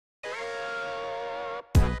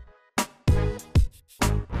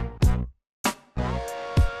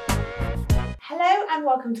and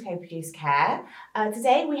welcome to Co-Produce Care.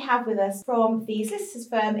 Today we have with us from the solicitors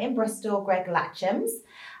firm in Bristol, Greg Latchams.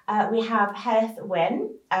 We have Helith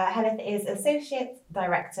Wynne. Helith is Associate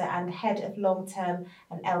Director and Head of Long-Term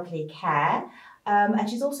and Elderly Care. And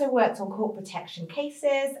she's also worked on court protection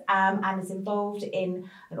cases and is involved in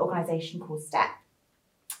an organisation called STEP.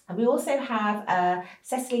 And we also have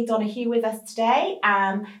Cecily Donoghue with us today.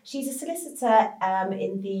 She's a solicitor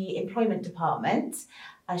in the employment department.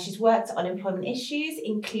 She's worked on employment issues,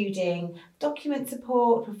 including document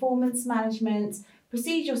support, performance management,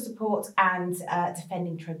 procedural support, and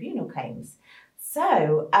defending tribunal claims.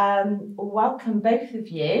 So, welcome both of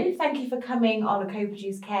you. Thank you for coming on a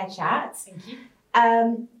Co-Produce Care Chat. Thank you.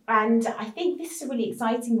 And I think this is a really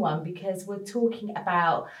exciting one because we're talking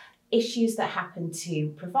about issues that happen to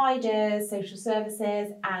providers, social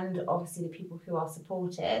services, and obviously the people who are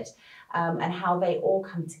supported, and how they all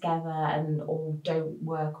come together and all don't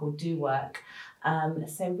work or do work.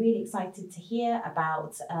 So really excited to hear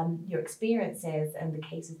about your experiences and the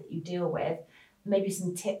cases that you deal with, maybe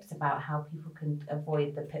some tips about how people can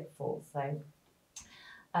avoid the pitfalls. So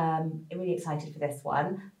really excited for this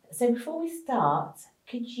one. So before we start,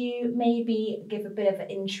 could you maybe give a bit of an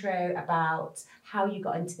intro about how you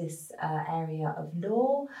got into this area of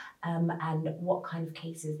law and what kind of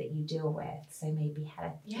cases that you deal with? So maybe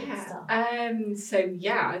Helen, start. I'm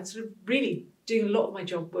sort of really doing a lot of my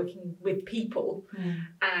job working with people,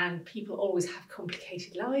 and people always have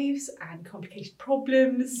complicated lives and complicated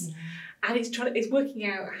problems, and it's working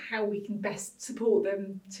out how we can best support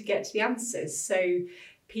them to get to the answers. So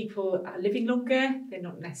people are living longer, they're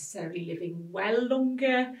not necessarily living well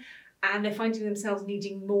longer, and they're finding themselves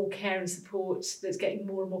needing more care and support that's getting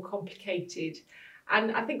more and more complicated.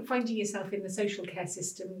 And I think finding yourself in the social care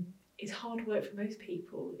system is hard work for most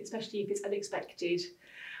people, especially if it's unexpected.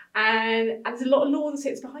 And there's a lot of law that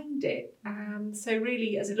sits behind it. So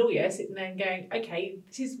really, as a lawyer, sitting there and going, okay,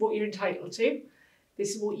 this is what you're entitled to,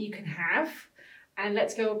 this is what you can have, and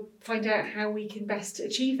let's go find out how we can best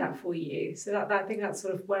achieve that for you. So that I think that's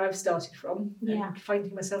sort of where I've started from, and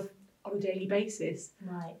finding myself on a daily basis.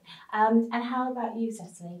 Right. And how about you,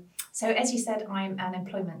 Cecily? So as you said, I'm an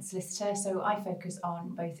employment solicitor, so I focus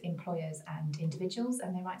on both employers and individuals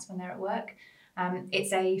and their rights when they're at work.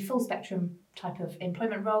 It's a full spectrum type of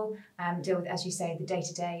employment role, deal with, as you say, the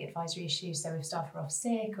day-to-day advisory issues, so if staff are off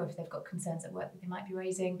sick or if they've got concerns at work that they might be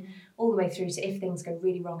raising, all the way through to if things go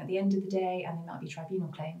really wrong at the end of the day and there might be tribunal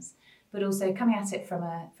claims. But also coming at it from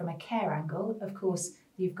a care angle, of course,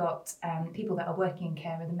 you've got people that are working in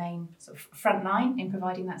care are the main sort of front line in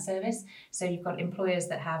providing that service. So you've got employers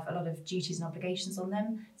that have a lot of duties and obligations on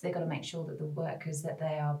them. So they've got to make sure that the workers that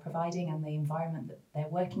they are providing and the environment that they're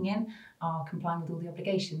working in are complying with all the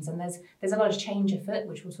obligations. And there's a lot of change afoot,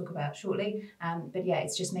 which we'll talk about shortly. But yeah,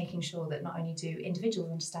 it's just making sure that not only do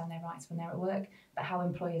individuals understand their rights when they're at work, but how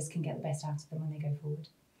employers can get the best out of them when they go forward.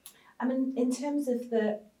 I mean, in terms of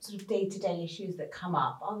the sort of day-to-day issues that come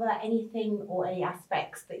up, are there anything or any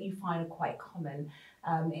aspects that you find are quite common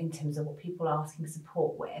in terms of what people are asking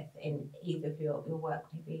support with in either of your work,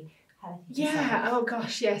 maybe? Oh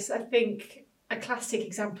gosh, yes. I think a classic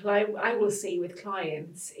example I will see with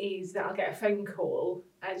clients is that I'll get a phone call,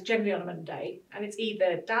 and it's generally on a Monday, and it's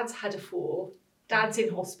either dad's had a fall, dad's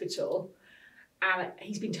in hospital, and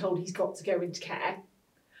he's been told he's got to go into care,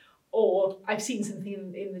 or I've seen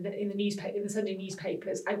something in the newspaper, in the Sunday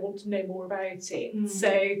newspapers, I want to know more about it.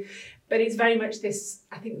 So, but it's very much this,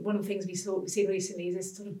 I think one of the things we've seen recently is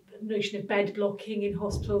this sort of notion of bed blocking in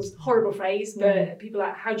hospitals. Horrible phrase, but people are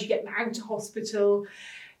like, how do you get them out of hospital?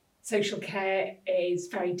 Social care is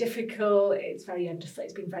very difficult, it's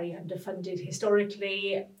been very underfunded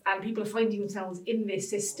historically, and people are finding themselves in this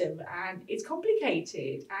system, and it's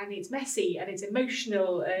complicated, and it's messy, and it's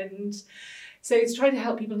emotional, and so it's trying to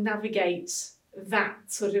help people navigate that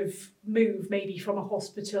sort of move, maybe from a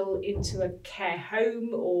hospital into a care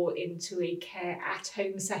home or into a care at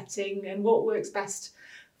home setting, and what works best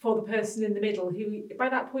for the person in the middle, who by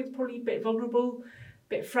that point is probably a bit vulnerable, a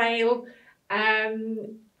bit frail,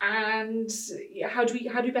 and how do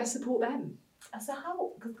we best support them?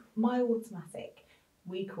 So because my automatic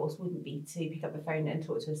recourse wouldn't be to pick up the phone and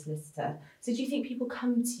talk to a solicitor. So do you think people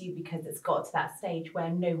come to you because it's got to that stage where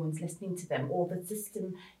no one's listening to them, or the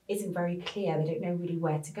system isn't very clear, they don't know really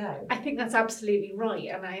where to go? I think that's absolutely right,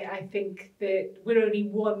 and I think that we're only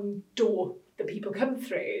one door that people come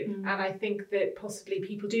through, and I think that possibly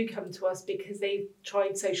people do come to us because they've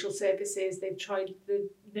tried social services, they've tried the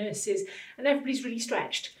nurses, and everybody's really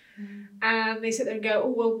stretched. And they sit there and go,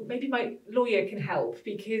 oh, well, maybe my lawyer can help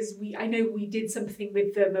because I know we did something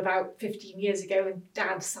with them about 15 years ago and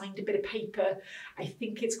Dad signed a bit of paper. I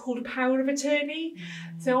think it's called a power of attorney.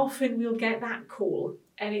 So often we'll get that call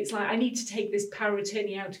and it's like, I need to take this power of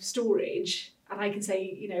attorney out of storage. And I can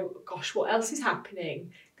say, gosh, what else is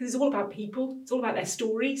happening? Because it's all about people. It's all about their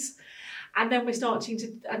stories. And then we're starting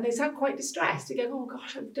to, and they sound quite distressed. They go, oh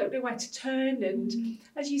gosh, I don't know where to turn. And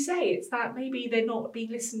as you say, it's that maybe they're not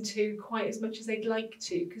being listened to quite as much as they'd like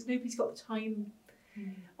to, because nobody's got the time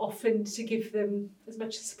often to give them as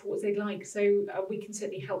much support as they'd like. So we can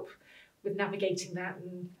certainly help with navigating that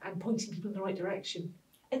and pointing people in the right direction.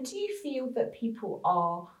 And do you feel that people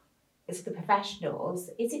are, as the professionals,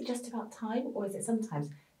 is it just about time, or is it sometimes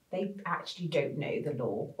they actually don't know the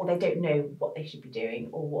law, or they don't know what they should be doing,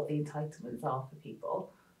 or what the entitlements are for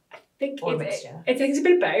people? I think or a mixture. It's a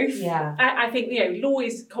bit of both. Yeah. I think law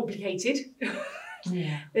is complicated.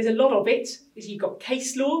 Yeah. There's a lot of it. You've got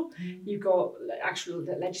case law, you've got actual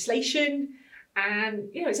legislation, and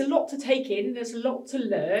it's a lot to take in. There's a lot to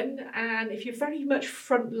learn, and if you're very much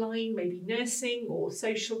frontline, maybe nursing or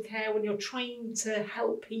social care, when you're trying to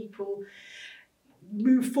help people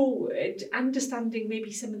move forward, understanding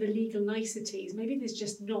maybe some of the legal niceties, maybe there's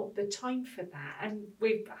just not the time for that. And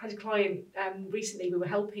we've had a client recently we were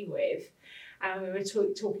helping with, and we were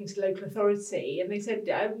talking to the local authority, and they said,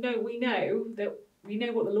 no, we know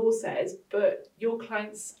what the law says, but your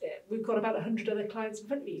clients, we've got about 100 other clients in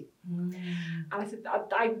front of you. And I said,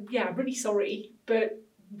 I'm really sorry, but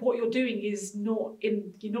what you're doing is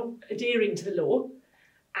you're not adhering to the law,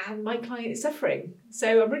 and my client is suffering.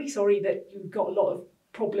 So I'm really sorry that you've got a lot of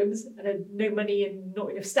problems and no money and not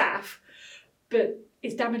enough staff, but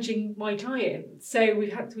it's damaging my client. So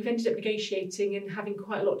we've ended up negotiating and having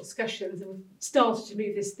quite a lot of discussions, and we've started to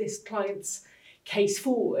move this client's case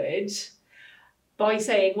forward by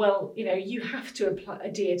saying, well, you have to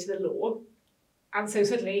adhere to the law. And so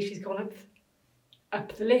suddenly she's gone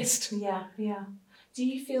up the list. Yeah. Do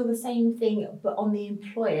you feel the same thing, but on the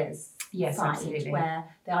employer's side, absolutely. Where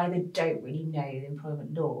they either don't really know the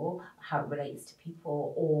employment law, how it relates to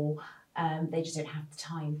people, or they just don't have the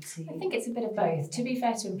time to... I think it's a bit of both. To be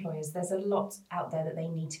fair to employers, there's a lot out there that they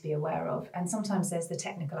need to be aware of, and sometimes there's the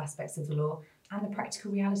technical aspects of the law and the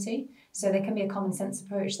practical reality. So there can be a common sense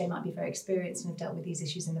approach. They might be very experienced and have dealt with these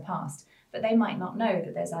issues in the past, but they might not know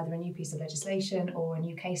that there's either a new piece of legislation or a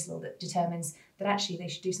new case law that determines that actually they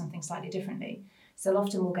should do something slightly differently. So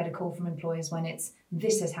often we'll get a call from employers when it's,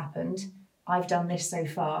 this has happened, I've done this so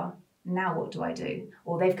far, now what do I do?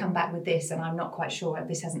 Or they've come back with this and I'm not quite sure,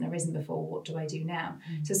 this hasn't arisen before, what do I do now?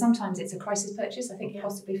 So sometimes it's a crisis purchase, I think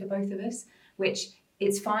possibly for both of us, which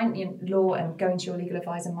it's fine. Law and going to your legal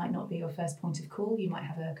advisor might not be your first point of call. You might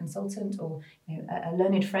have a consultant or a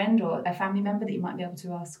learned friend or a family member that you might be able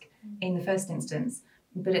to ask in the first instance.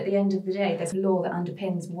 But at the end of the day, there's a law that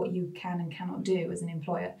underpins what you can and cannot do as an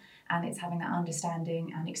employer, and it's having that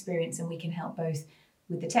understanding and experience, and we can help both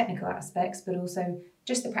with the technical aspects, but also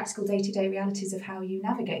just the practical day-to-day realities of how you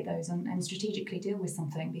navigate those and strategically deal with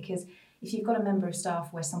something. Because if you've got a member of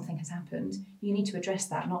staff where something has happened, you need to address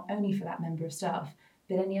that, not only for that member of staff,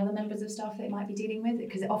 but any other members of staff that it might be dealing with,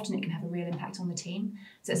 because often it can have a real impact on the team.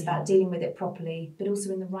 So it's about dealing with it properly, but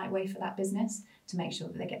also in the right way for that business to make sure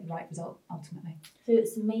that they get the right result ultimately. So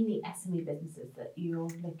it's mainly SME businesses that you're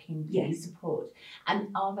looking to support. And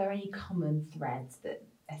are there any common threads that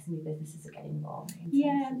SME businesses are getting wrong?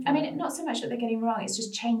 I mean, not so much that they're getting wrong, it's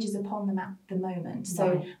just changes upon them at the moment.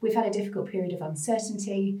 So we've had a difficult period of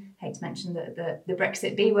uncertainty. Hate to mention the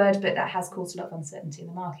Brexit B word, but that has caused a lot of uncertainty in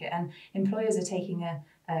the market. And employers are taking a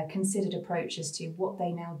considered approach as to what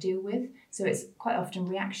they now deal with. So it's quite often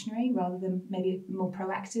reactionary rather than maybe more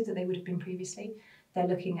proactive that they would have been previously. They're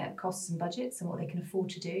looking at costs and budgets and what they can afford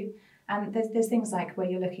to do. And there's things like where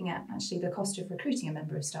you're looking at actually the cost of recruiting a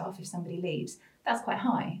member of staff if somebody leaves. That's quite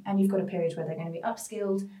high, and you've got a period where they're going to be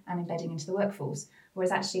upskilled and embedding into the workforce.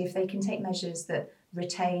 Whereas actually if they can take measures that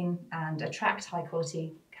retain and attract high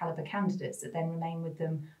quality calibre candidates that then remain with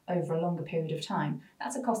them over a longer period of time,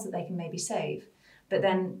 that's a cost that they can maybe save. But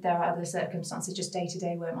then there are other circumstances just day to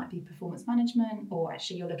day where it might be performance management, or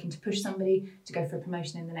actually you're looking to push somebody to go for a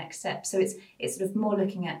promotion in the next step. So it's sort of more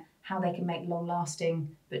looking at how they can make long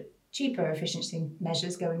lasting but cheaper efficiency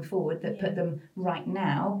measures going forward that put them right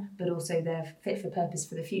now, but also they're fit for purpose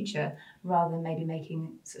for the future, rather than maybe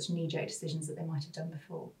making such knee-jerk decisions that they might have done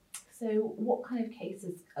before. So what kind of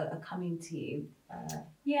cases are coming to you?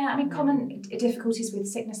 Yeah, I mean, common difficulties with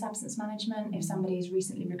sickness absence management. If somebody is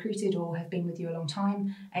recently recruited or have been with you a long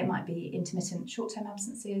time, it might be intermittent short-term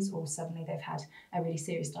absences, or suddenly they've had a really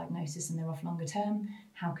serious diagnosis and they're off longer term.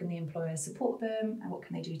 How can the employer support them, and what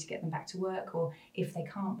can they do to get them back to work? Or if they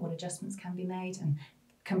can't, what adjustments can be made, and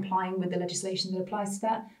complying with the legislation that applies to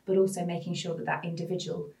that, but also making sure that that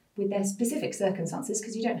individual, with their specific circumstances,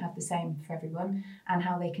 because you don't have the same for everyone, and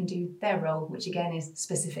how they can do their role, which again is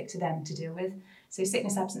specific to them to deal with. So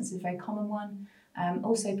sickness absence is a very common one.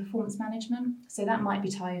 Also performance management. So that might be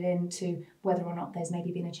tied into whether or not there's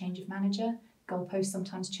maybe been a change of manager. Goalposts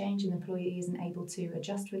sometimes change and the employee isn't able to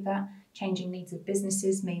adjust with that. Changing needs of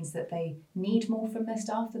businesses means that they need more from their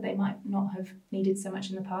staff that they might not have needed so much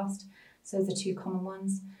in the past. So those are two common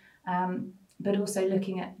ones. But also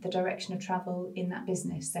looking at the direction of travel in that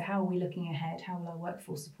business. So how are we looking ahead? How will our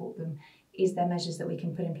workforce support them? Is there measures that we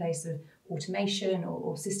can put in place of automation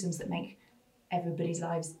or systems that make everybody's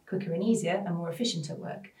lives quicker and easier and more efficient at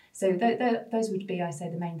work? So those would be, I say,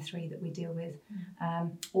 the main three that we deal with.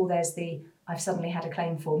 Or there's the, I've suddenly had a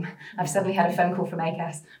claim form. I've suddenly had a phone call from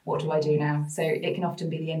ACAS. What do I do now? So it can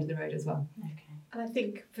often be the end of the road as well. Okay. And I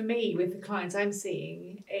think for me, with the clients I'm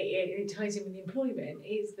seeing, it ties in with the employment,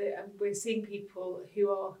 is that we're seeing people who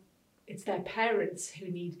are, it's their parents who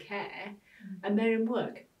need care and they're in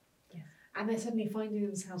work. Yes. And they're suddenly finding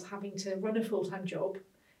themselves having to run a full-time job.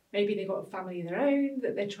 Maybe they've got a family of their own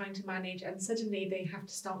that they're trying to manage, and suddenly they have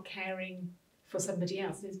to start caring for somebody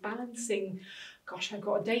else. And it's balancing, gosh, I've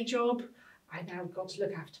got a day job, I now got to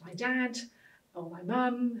look after my dad or my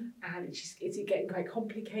mum, and it's getting quite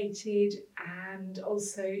complicated. And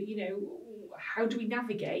also, how do we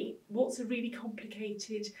navigate what's a really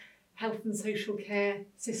complicated health and social care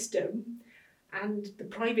system, and the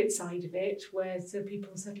private side of it, where so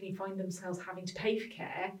people suddenly find themselves having to pay for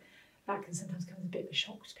care. That can sometimes come as a bit of a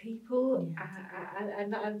shock to people,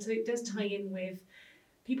 and so it does tie in with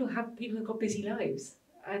people have got busy lives,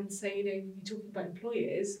 and so you're talking about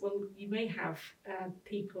employers. Well, you may have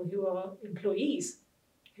people who are employees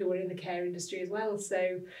who are in the care industry as well,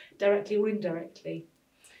 so directly or indirectly.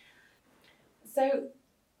 So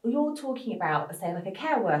you're talking about, say, like a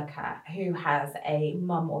care worker who has a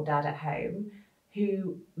mum or dad at home,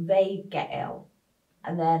 who they get ill.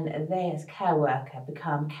 And then they, as a care worker,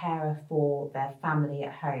 become carer for their family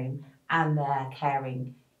at home, and they're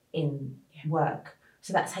caring in work.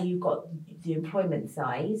 So that's how you've got the employment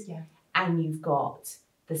side, and you've got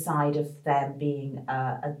the side of them being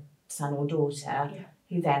a son or daughter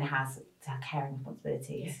who then has caring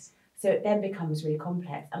responsibilities. Yes. So it then becomes really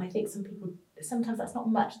complex. And I think sometimes that's not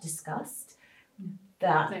much discussed,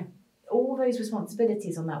 that all those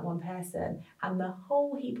responsibilities on that one person and the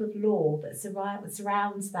whole heap of law that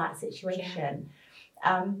surrounds that situation.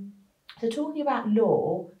 So talking about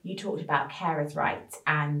law, you talked about carers' rights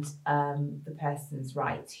and the person's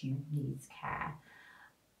right who needs care.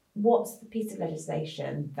 What's the piece of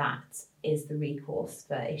legislation that is the recourse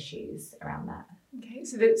for issues around that? Okay,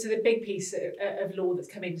 so the big piece of law that's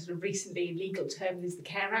come in sort of recently in legal terms is the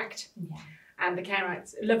Care Act. Yeah. And the Care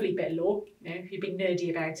Act's a lovely bit of law, if you've been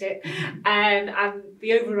nerdy about it. And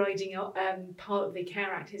the overriding part of the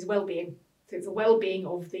Care Act is well-being. So it's the well-being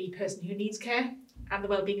of the person who needs care and the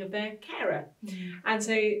well-being of their carer. And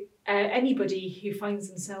so anybody who finds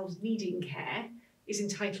themselves needing care is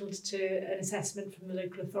entitled to an assessment from the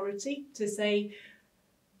local authority to say,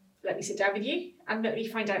 let me sit down with you and let me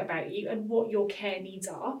find out about you and what your care needs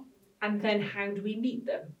are, and then how do we meet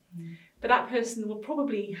them. But that person will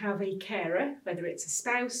probably have a carer, whether it's a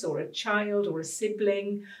spouse or a child or a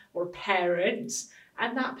sibling or a parent,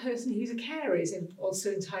 and that person who's a carer is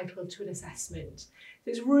also entitled to an assessment.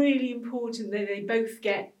 So it's really important that they both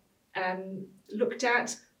get looked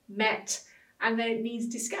at, met, and their needs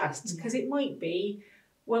discussed, because it might be,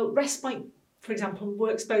 well, respite, for example,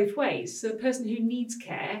 works both ways. So the person who needs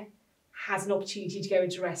care has an opportunity to go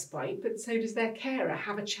into respite, but so does their carer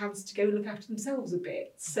have a chance to go look after themselves a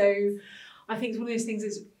bit. So I think it's one of those things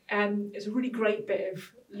it's a really great bit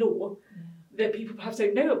of law that people perhaps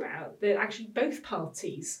don't know about, that actually both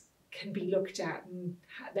parties can be looked at and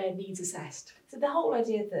their needs assessed. So the whole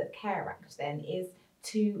idea of the Care Act then is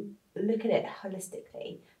to look at it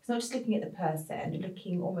holistically. It's not just looking at the person,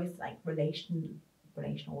 looking almost like relational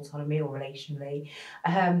autonomy or relationally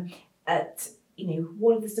at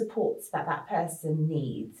what are the supports that person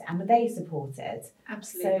needs, and were they supported?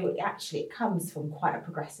 Absolutely. So actually it comes from quite a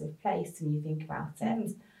progressive place when you think about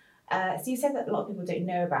it. So you said that a lot of people don't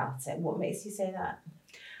know about it. What makes you say that?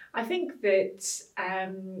 I think that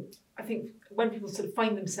I think when people sort of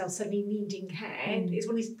find themselves suddenly needing care, it's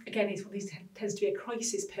one of these tends to be a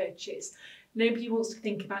crisis purchase. Nobody wants to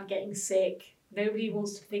think about getting sick. Nobody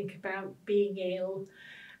wants to think about being ill.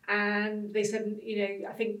 And they said,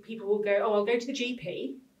 I think people will go, oh, I'll go to the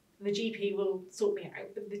GP, and the GP will sort me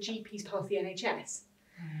out. But the GP is part of the NHS.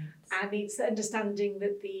 Right. And it's understanding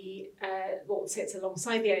that what sits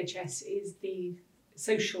alongside the NHS is the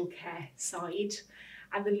social care side,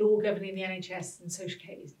 and the law governing the NHS and social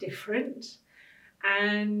care is different,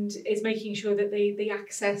 and it's making sure that they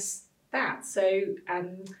access that. So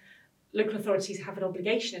local authorities have an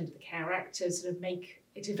obligation under the Care Act to sort of make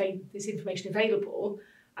this information available,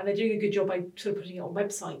 and they're doing a good job by sort of putting it on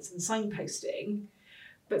websites and signposting.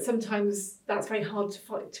 But sometimes that's very hard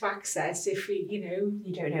to access if you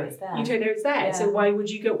don't know it's there. You don't know it's there. Yeah. So why would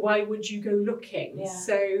you go looking? Yeah.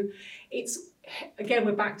 So it's, again,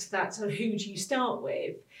 we're back to that sort of, who do you start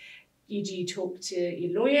with? Do you talk to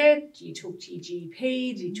your lawyer? Do you talk to your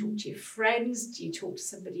GP? Do you talk to your friends? Do you talk to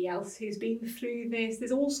somebody else who's been through this?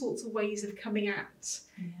 There's all sorts of ways of coming at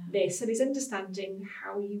this, and it's understanding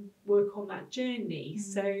how you work on that journey.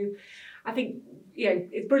 So I think,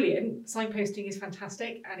 it's brilliant. Signposting is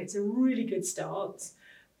fantastic, and it's a really good start.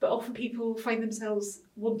 But often people find themselves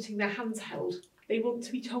wanting their hands held. They want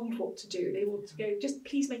to be told what to do. They want to go, just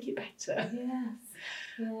please make it better. Yes.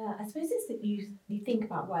 Yeah. I suppose it's that you think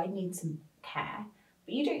about, I need some care,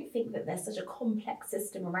 but you don't think that there's such a complex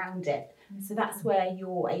system around it. So that's where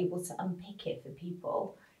you're able to unpick it for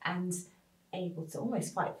people and able to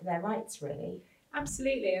almost fight for their rights, really.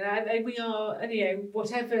 Absolutely. And we are,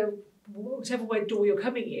 whatever door you're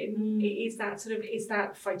coming in, it's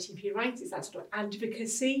that fighting for your rights, it's that sort of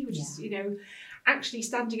advocacy, which is, actually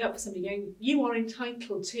standing up for somebody, going, you are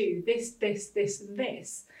entitled to this, and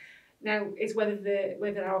this. Now, it's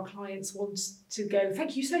whether our clients want to go,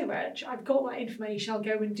 thank you so much, I've got that information, I'll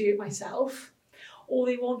go and do it myself. Or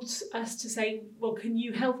they want us to say, well, can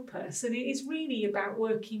you help us? And it's really about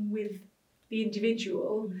working with the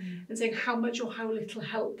individual and saying, how much or how little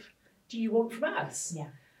help do you want from us? Yeah.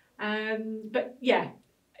 But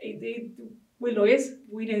we're lawyers,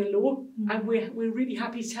 we know the law, and we're really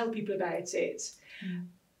happy to tell people about it.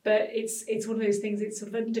 But it's one of those things, it's sort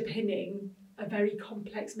of underpinning a very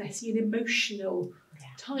complex, messy and emotional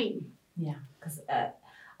time. Yeah, because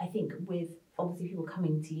I think with obviously people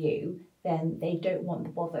coming to you, then they don't want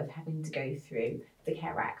the bother of having to go through the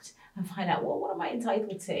Care Act and find out, well, what am I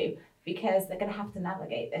entitled to? Because they're going to have to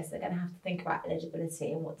navigate this. They're going to have to think about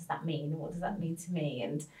eligibility and what does that mean? And what does that mean to me?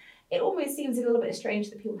 And it almost seems a little bit strange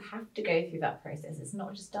that people have to go through that process. It's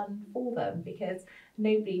not just done for them, because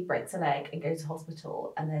nobody breaks a leg and goes to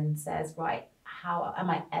hospital and then says, right, how am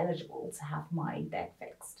I eligible to have my leg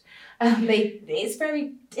fixed?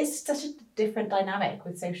 It's such a different dynamic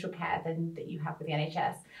with social care than that you have with the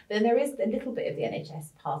NHS. But then there is a little bit of the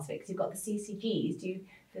NHS part of it, because you've got the CCGs,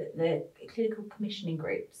 the clinical commissioning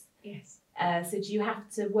groups. Yes. So do you have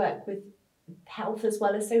to work with health as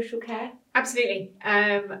well as social care? Absolutely.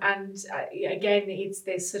 And again, it's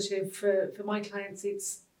this sort of, for my clients,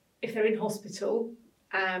 it's if they're in hospital,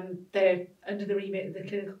 they're under the remit of the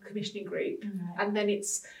clinical commissioning group. And then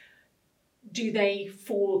it's, do they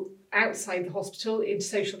fall outside the hospital into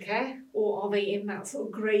social care, or are they in that sort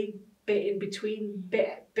of grey bit in between,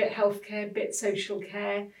 bit healthcare, bit social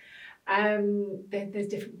care? There's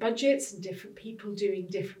different budgets and different people doing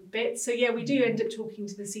different bits. So we do end up talking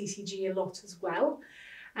to the CCG a lot as well.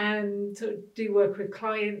 So do work with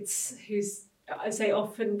clients who's, I say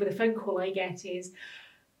often with a phone call I get is,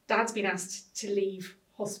 Dad's been asked to leave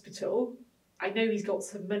hospital. I know he's got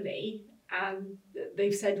some money, and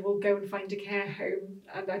they've said, well, go and find a care home,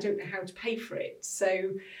 and I don't know how to pay for it.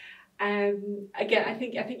 So again, I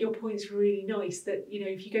think your point's really nice, that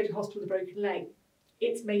if you go to hospital with a broken leg,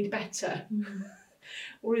 it's made better.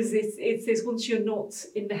 Whereas it's this, once you're not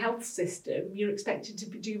in the health system, you're expected to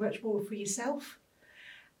do much more for yourself.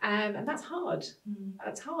 And that's hard.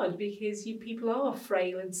 That's hard because people are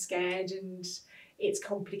frail and scared, and it's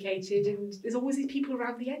complicated, and there's always these people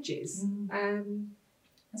around the edges.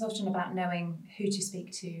 It's often about knowing who to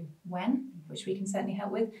speak to when, which we can certainly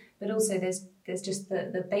help with, but also there's just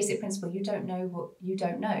the basic principle, you don't know what you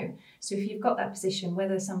don't know. So if you've got that position,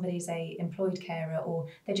 whether somebody's a employed carer or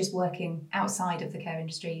they're just working outside of the care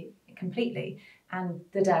industry completely, and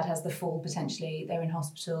the dad has the fall potentially, they're in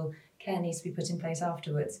hospital, care needs to be put in place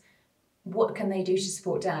afterwards, what can they do to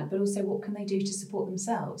support dad, but also what can they do to support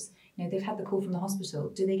themselves? They've had the call from the hospital,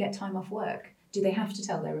 do they get time off work? Do they have to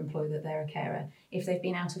tell their employer that they're a carer? If they've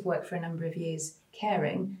been out of work for a number of years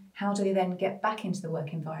caring, how do they then get back into the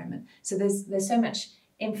work environment? So there's so much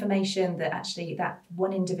information that actually that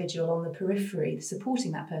one individual on the periphery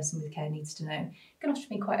supporting that person with care needs to know can often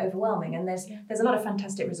be quite overwhelming. And there's a lot of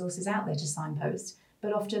fantastic resources out there to signpost,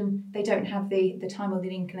 but often they don't have the time or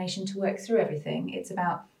the inclination to work through everything. It's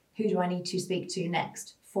about, who do I need to speak to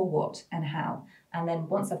next, for what and how? And then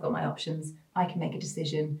once I've got my options, I can make a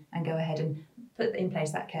decision and go ahead and put in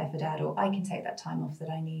place that care for dad, or I can take that time off that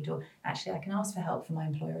I need, or actually I can ask for help from my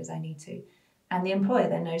employer as I need to. And the employer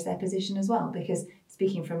then knows their position as well, because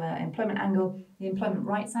speaking from an employment angle, the Employment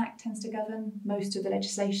Rights Act tends to govern most of the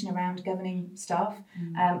legislation around governing staff.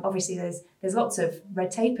 Obviously, there's lots of red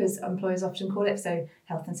tape, as employers often call it, so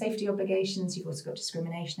health and safety obligations. You've also got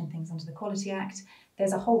discrimination and things under the Quality Act.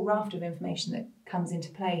 There's a whole raft of information that comes into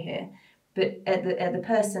play here. But at the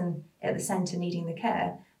person at the centre needing the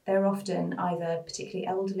care, they're often either particularly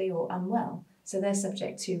elderly or unwell. So they're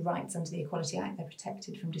subject to rights under the Equality Act. They're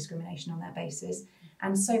protected from discrimination on that basis.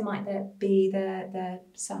 And so might there be their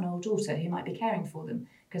son or daughter who might be caring for them,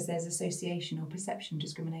 because there's association or perception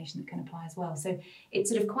discrimination that can apply as well. So it's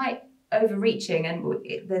sort of quite overreaching, and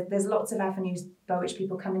there's lots of avenues by which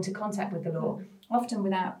people come into contact with the law, often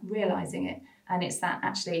without realising it. And it's that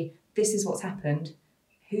actually, this is what's happened.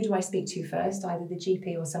 Who do I speak to first? Either the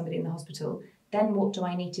GP or somebody in the hospital. Then what do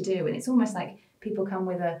I need to do? And it's almost like people come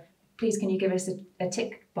with please can you give us a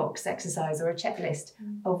tick box exercise or a checklist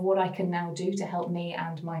of what I can now do to help me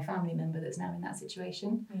and my family member that's now in that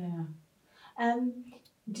situation. Yeah.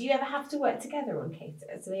 Do you ever have to work together on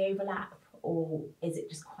cases? Do they overlap, or is it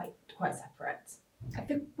just quite separate? I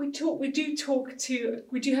think we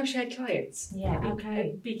do have shared clients. Yeah,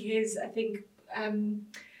 okay. Because I think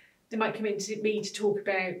they might come into me to talk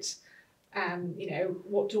about,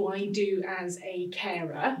 what do I do as a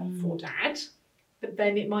carer for dad? But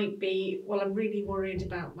then it might be, well, I'm really worried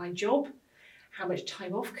about my job. How much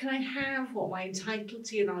time off can I have? What am I entitled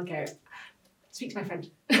to? And I'll go, speak to my friend.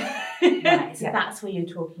 Right, so that's where you're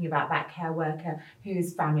talking about that care worker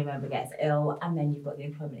whose family member gets ill, and then you've got the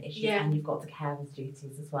employment issues and you've got the carer's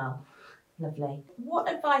duties as well. Lovely. What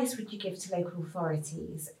advice would you give to local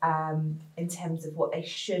authorities in terms of what they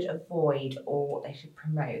should avoid or what they should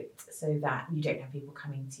promote, so that you don't have people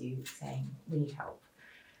coming to you saying, we need help?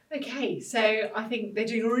 Okay, so I think they're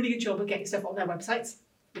doing a really good job of getting stuff on their websites,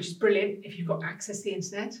 which is brilliant if you've got access to the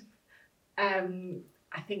internet.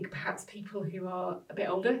 I think perhaps people who are a bit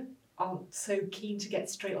older aren't so keen to get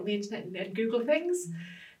straight on the internet and Google things.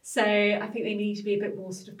 So I think they need to be a bit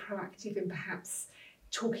more sort of proactive in perhaps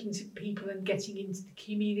talking to people and getting into the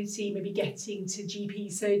community, maybe getting to GP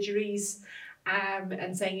surgeries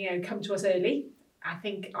and saying, come to us early. I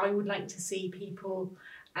think I would like to see people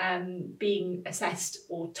being assessed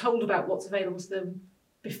or told about what's available to them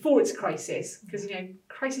before it's a crisis, because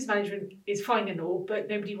crisis management is fine and all, but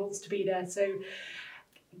nobody wants to be there. So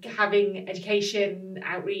having education,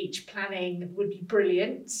 outreach, planning would be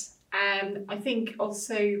brilliant. I think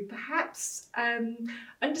also perhaps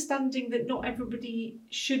understanding that not everybody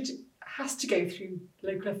has to go through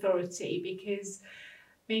local authority, because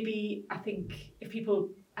maybe I think if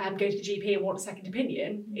people go to the GP and want a second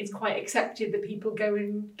opinion, it's quite accepted that people go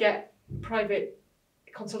and get private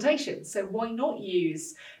consultations. So why not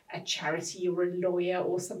use a charity or a lawyer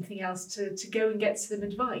or something else to go and get some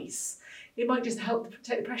advice? It might just help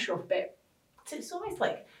take the pressure off a bit. So it's almost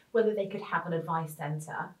like whether they could have an advice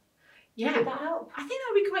centre. Yeah, would that help? I think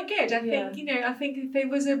that would be quite good. I think if there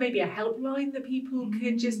was maybe a helpline that people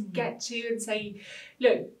could just get to and say,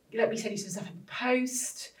 look, let me send you some stuff in the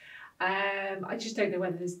post. I just don't know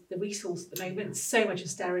whether there's the resource at the moment. So much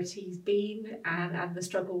austerity's been and the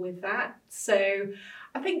struggle with that. So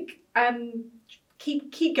I think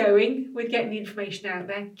keep going with getting the information out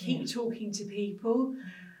there. Keep talking to people,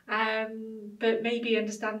 but maybe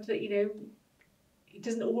understand that it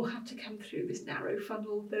doesn't all have to come through this narrow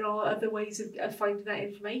funnel. There are other ways of finding that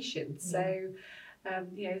information. So.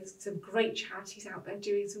 There's some great charities out there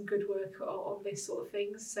doing some good work on this sort of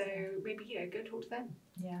thing. So maybe, go talk to them.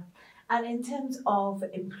 Yeah. And in terms of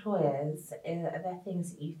employers, are there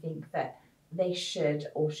things that you think that they should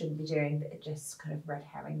or shouldn't be doing that are just kind of red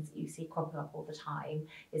herrings that you see cropping up all the time?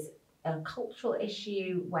 Is it a cultural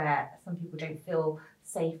issue where some people don't feel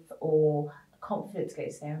safe or confident to go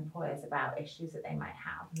to their employers about issues that they might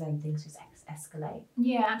have, and then things just escalate?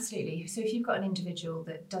 Yeah, absolutely. So if you've got an individual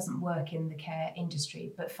that doesn't work in the care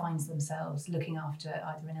industry but finds themselves looking after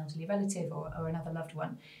either an elderly relative or another loved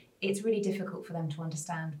one, it's really difficult for them to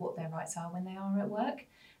understand what their rights are when they are at work.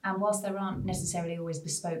 And whilst there aren't necessarily always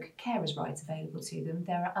bespoke carers' rights available to them,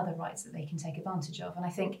 there are other rights that they can take advantage of. And I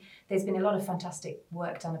think there's been a lot of fantastic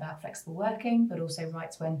work done about flexible working, but also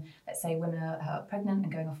rights when, let's say, women are pregnant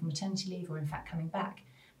and going off on maternity leave, or in fact coming back.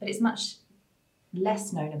 But it's much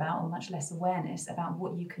less known about, or much less awareness about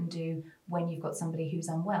what you can do when you've got somebody who's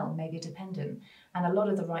unwell, maybe a dependent. And a lot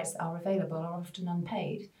of the rights that are available are often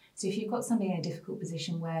unpaid. So if you've got somebody in a difficult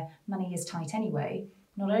position where money is tight anyway,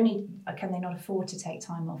 not only can they not afford to take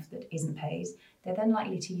time off that isn't paid, they're then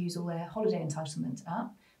likely to use all their holiday entitlement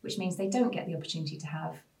up, which means they don't get the opportunity to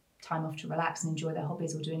have time off to relax and enjoy their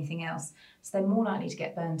hobbies or do anything else. So they're more likely to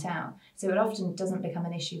get burnt out. So it often doesn't become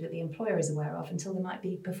an issue that the employer is aware of until there might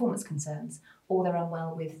be performance concerns or they're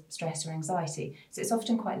unwell with stress or anxiety. So it's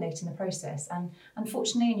often quite late in the process. And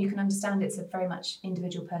unfortunately, and you can understand it's a very much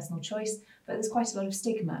individual personal choice, but there's quite a lot of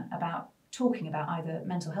stigma about talking about either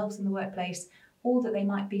mental health in the workplace or that they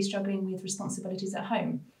might be struggling with responsibilities at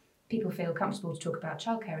home. People feel comfortable to talk about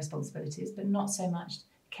childcare responsibilities, but not so much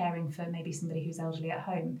caring for maybe somebody who's elderly at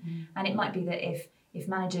home. And it might be that if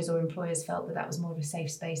managers or employers felt that that was more of a safe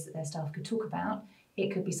space that their staff could talk about,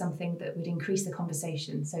 it could be something that would increase the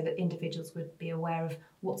conversation so that individuals would be aware of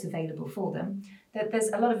what's available for them. There's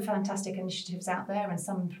a lot of fantastic initiatives out there, and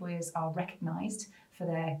some employers are recognised for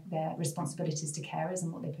their responsibilities to carers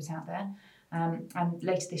and what they put out there. And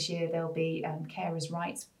later this year there'll be carers'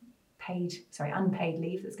 rights unpaid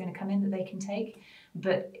leave that's going to come in that they can take.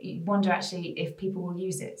 But you wonder actually if people will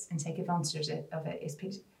use it and take advantage of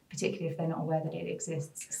it, particularly if they're not aware that it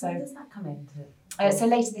exists. So when does that come into? So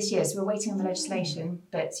later this year. So we're waiting on the legislation,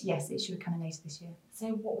 but yes, it should come in later this year. So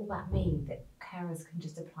what will that mean? That carers can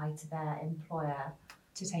just apply to their employer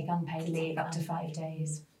to take unpaid leave up to 5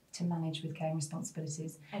 days to manage with caring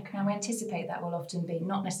responsibilities. Okay. Now we anticipate that will often be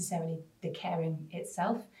not necessarily the caring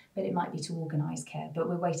itself, but it might be to organise care. But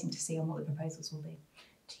we're waiting to see on what the proposals will be.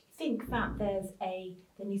 Do you think that there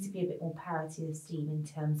needs to be a bit more parity of steam in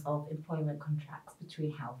terms of employment contracts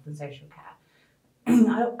between health and social care?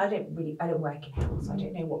 I don't work in health, so I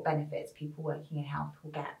don't know what benefits people working in health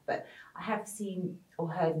will get, but I have seen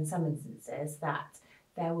or heard in some instances that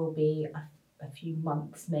there will be a few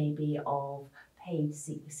months maybe of paid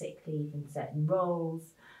sick leave in certain roles,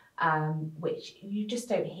 which you just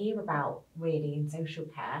don't hear about really in social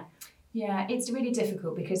care. Yeah, it's really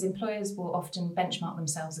difficult because employers will often benchmark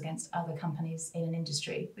themselves against other companies in an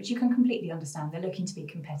industry, which you can completely understand. They're looking to be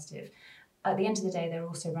competitive. At the end of the day, they're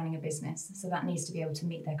also running a business, so that needs to be able to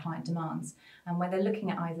meet their client demands. And when they're looking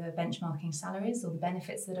at either benchmarking salaries or the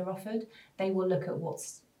benefits that are offered, they will look at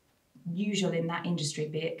what's usual in that industry,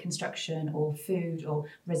 be it construction or food or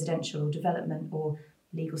residential or development or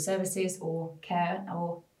legal services or care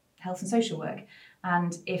or health and social work.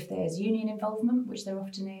 And if there's union involvement, which there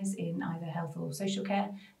often is in either health or social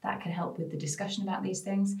care, that can help with the discussion about these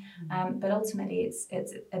things. But ultimately, it's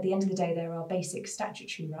at the end of the day, there are basic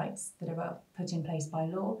statutory rights that are put in place by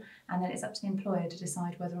law, and then it's up to the employer to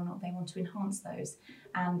decide whether or not they want to enhance those.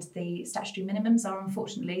 And the statutory minimums are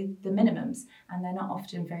unfortunately the minimums, and they're not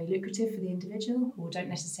often very lucrative for the individual or don't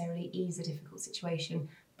necessarily ease a difficult situation,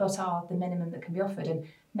 but are the minimum that can be offered. And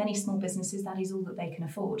many small businesses, that is all that they can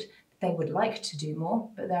afford. They would like to do more,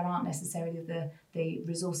 but there aren't necessarily the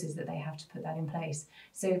resources that they have to put that in place.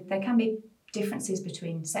 So there can be differences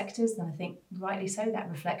between sectors, and I think rightly so, that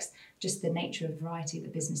reflects just the nature of variety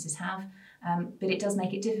that businesses have. But it does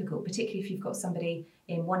make it difficult, particularly if you've got somebody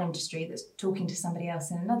in one industry that's talking to somebody else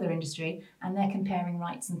in another industry, and they're comparing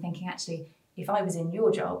rights and thinking, actually, if I was in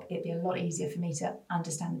your job, it'd be a lot easier for me to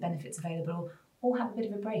understand the benefits available or have a bit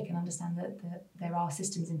of a break and understand that there are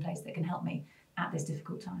systems in place that can help me at this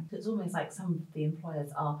difficult time. So it's almost like some of the employers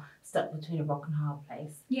are stuck between a rock and a hard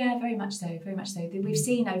place. Yeah, very much so, very much so. We've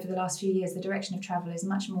seen over the last few years the direction of travel is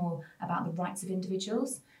much more about the rights of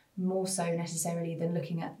individuals, more so necessarily than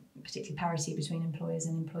looking at particularly parity between employers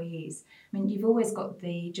and employees. I mean, you've always got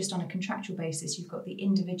just on a contractual basis, you've got the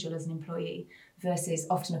individual as an employee versus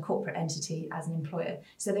often a corporate entity as an employer.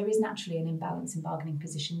 So there is naturally an imbalance in bargaining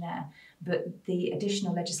position there. But the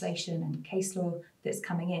additional legislation and case law that's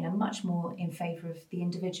coming in are much more in favour of the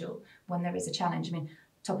individual when there is a challenge. I mean,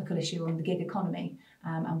 topical issue on the gig economy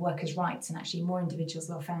and workers' rights, and actually more individuals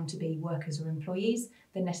are found to be workers or employees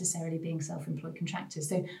than necessarily being self-employed contractors.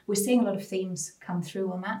 So we're seeing a lot of themes come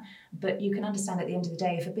through on that, but you can understand at the end of the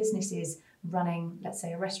day, if a business is running, let's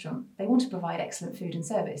say, a restaurant, they want to provide excellent food and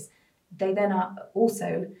service. They then are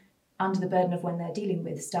also under the burden of when they're dealing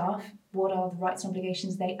with staff, what are the rights and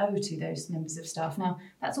obligations they owe to those members of staff. Now,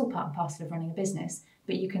 that's all part and parcel of running a business,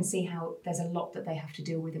 but you can see how there's a lot that they have to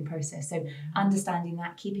deal with and process. So understanding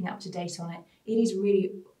that, keeping up to date on it, it is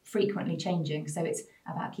really frequently changing. So it's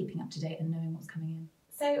about keeping up to date and knowing what's coming in.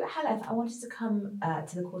 So, Heleth, I wanted to come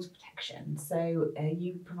to the Court of Protection. So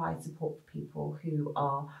you provide support for people who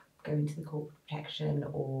are going to the Court of Protection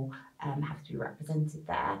or have to be represented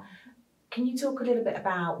there. Can you talk a little bit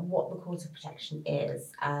about what the Court of Protection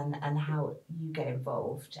is and how you get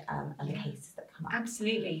involved and the cases that come up?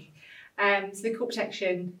 Absolutely. So the court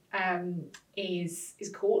protection is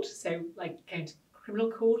court, so like county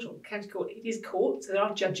criminal court or county court, it is court, so there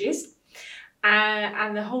are judges.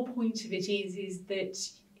 And the whole point of it is that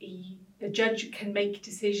the judge can make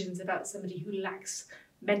decisions about somebody who lacks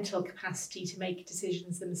mental capacity to make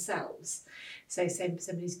decisions themselves. So say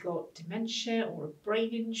somebody's got dementia or a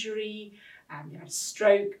brain injury, they had a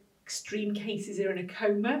stroke, extreme cases are in a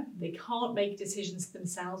coma, they can't make decisions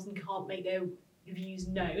themselves and can't make their views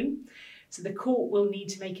known. So the court will need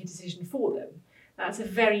to make a decision for them. That's a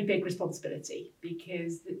very big responsibility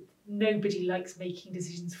because nobody likes making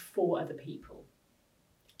decisions for other people.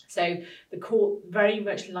 So the court very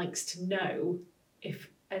much likes to know if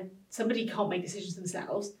somebody can't make decisions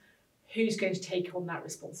themselves, who's going to take on that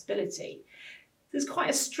responsibility. There's quite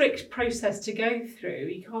a strict process to go through.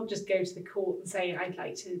 You can't just go to the court and say, I'd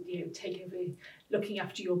like to take over looking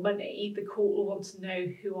after your money. The court will want to know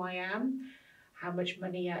who I am, how much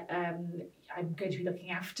money I'm going to be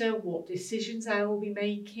looking after, what decisions I will be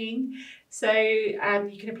making. So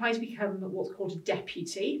you can apply to become what's called a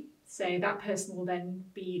deputy. So that person will then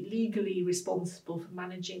be legally responsible for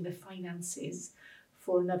managing the finances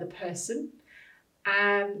for another person.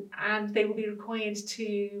 And they will be required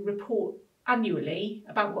to report annually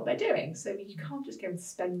about what they're doing. So you can't just go and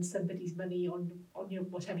spend somebody's money on your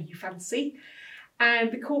whatever you fancy.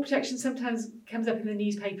 And the court protection sometimes comes up in the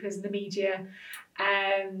newspapers and the media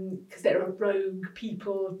because there are rogue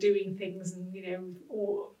people doing things and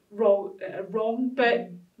or wrong.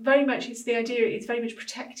 But very much it's the idea. It's very much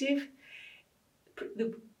protective.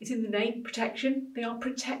 It's in the name, protection. They are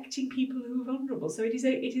protecting people who are vulnerable. So it is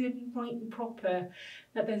only right and proper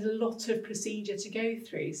that there's a lot of procedure to go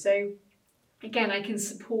through. So again, I can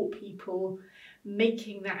support people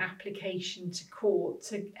making that application to court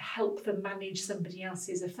to help them manage somebody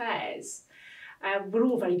else's affairs. We're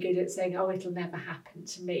all very good at saying, oh, it'll never happen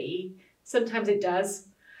to me. Sometimes it does.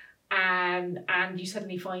 And you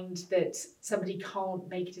suddenly find that somebody can't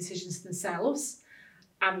make decisions themselves.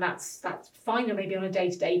 And that's fine, or maybe on a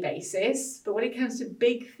day-to-day basis. But when it comes to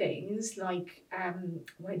big things like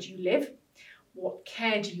where do you live, what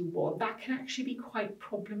care do you want, that can actually be quite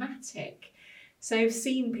problematic. So I've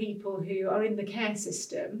seen people who are in the care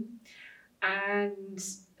system and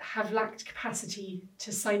have lacked capacity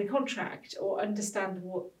to sign a contract or understand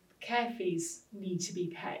what care fees need to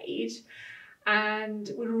be paid. And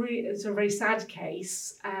it's a very sad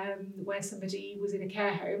case where somebody was in a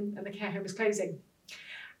care home and the care home was closing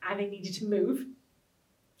and they needed to move,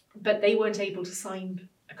 but they weren't able to sign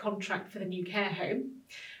a contract for the new care home.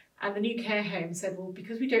 And the new care home said, well,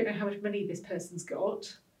 because we don't know how much money this person's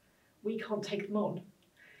got, we can't take them on.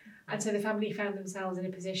 And so the family found themselves in a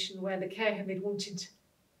position where the care home they'd wanted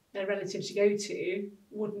their relative to go to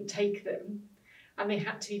wouldn't take them, and they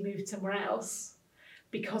had to be moved somewhere else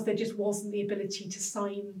because there just wasn't the ability to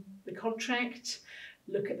sign the contract,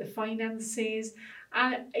 look at the finances.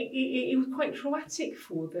 And it was quite traumatic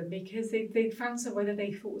for them because they'd found somewhere that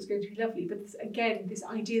they thought was going to be lovely. But again, this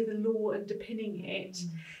idea of the law underpinning it.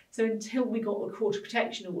 So until we got the Court of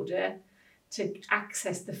Protection order to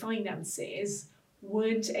access the finances,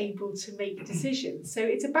 weren't able to make decisions. So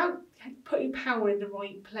it's about putting power in the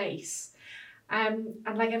right place. And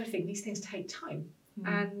like everything, these things take time.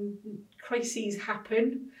 And crises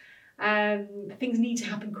happen. Things need to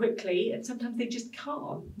happen quickly, and sometimes they just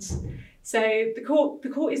can't. So the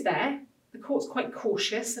court is there. The court's quite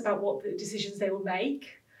cautious about what the decisions they will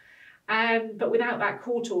make. But without that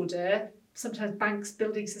court order, sometimes banks,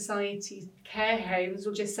 building societies, care homes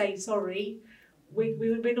will just say, sorry,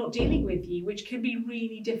 we're not dealing with you, which can be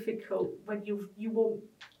really difficult when you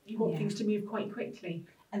want things to move quite quickly.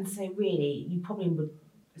 And so really, you probably would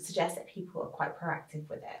suggest that people are quite proactive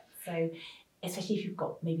with it. So especially if you've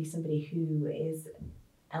got maybe somebody who is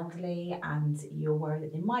elderly and you're worried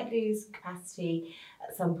that they might lose capacity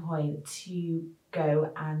at some point, to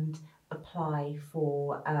go and apply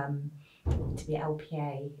for to be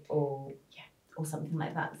LPA or something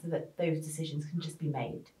like that, so that those decisions can just be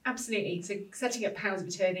made. Absolutely. So setting up powers of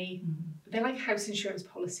attorney, they're like house insurance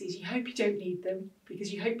policies. You hope you don't need them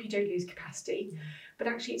because you hope you don't lose capacity. But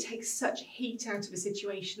actually it takes such heat out of a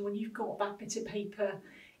situation when you've got that bit of paper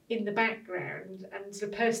in the background. And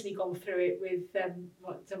sort of personally gone through it with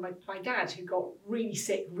my dad, who got really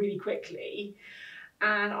sick really quickly.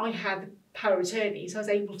 And I had the power of attorney, so I was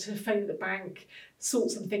able to phone the bank, sort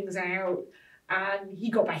some things out, and he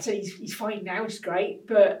got better. He's fine now, which is great.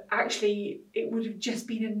 But actually, it would have just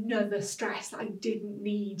been another stress that I didn't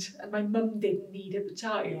need, and my mum didn't need at the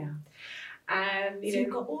time. And So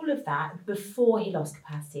you've got all of that before he lost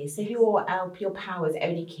capacity. So your powers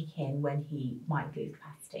only kick in when he might lose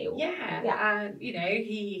capacity. And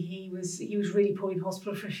he was really poorly in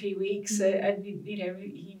hospital for a few weeks, and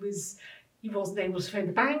he wasn't able to phone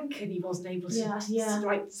the bank, and he wasn't able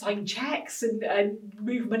to sign checks and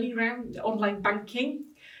move money around, online banking.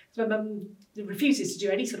 So my mum refuses to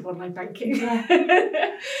do any sort of online banking.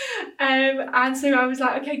 And so I was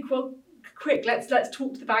like, okay, well, quick, let's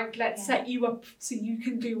talk to the bank, let's set you up so you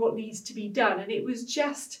can do what needs to be done. And it was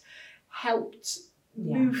just helped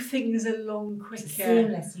move things along quicker. It's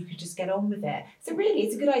seamless, you could just get on with it. So really,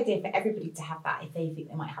 it's a good idea for everybody to have that if they think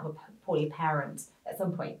they might have a poorly parent at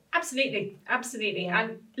some point. Absolutely.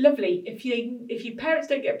 And lovely. If your parents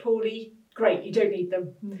don't get poorly, great, you don't need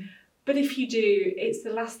them. But if you do, it's the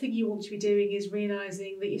last thing you want to be doing is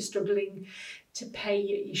realising that you're struggling to pay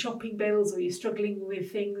your shopping bills, or you're struggling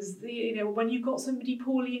with things, when you've got somebody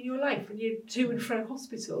poorly in your life and you're to and fro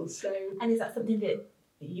hospital. So. And is that something that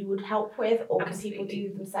you would help with, or can people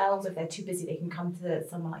do themselves? If they're too busy, they can come to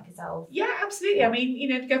someone like yourself? Yeah, absolutely. I mean,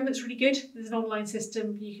 the government's really good. There's an online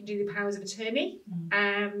system. You can do the powers of attorney.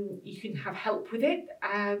 You can have help with it.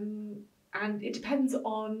 And it depends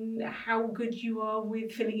on how good you are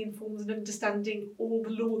with filling in forms and understanding all the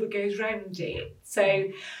law that goes around it. So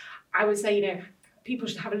I would say, people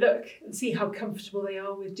should have a look and see how comfortable they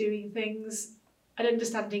are with doing things and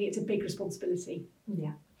understanding it's a big responsibility.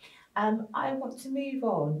 Yeah. I want to move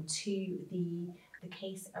on to the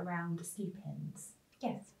case around sleep-ins.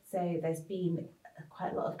 Yes. So there's been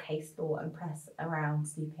quite a lot of case law and press around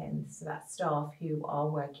sleep-ins, so that's staff who are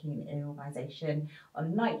working in an organisation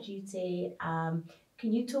on night duty.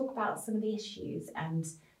 Can you talk about some of the issues and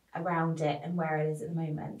around it and where it is at the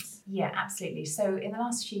moment? Yeah, absolutely. So in the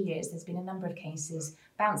last few years, there's been a number of cases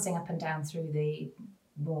bouncing up and down through the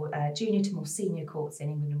more junior to more senior courts in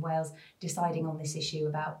England and Wales, deciding on this issue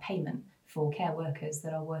about payment for care workers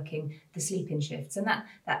that are working the sleep-in shifts. And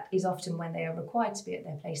that is often when they are required to be at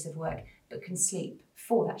their place of work but can sleep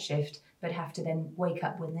for that shift but have to then wake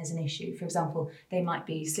up when there's an issue. For example, they might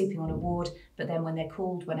be sleeping on a ward, but then when they're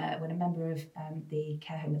called, when a member of the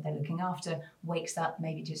care home that they're looking after wakes up,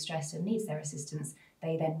 maybe distressed and needs their assistance,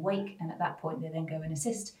 they then wake, and at that point they then go and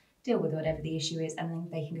assist, deal with whatever the issue is, and then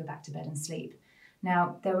they can go back to bed and sleep.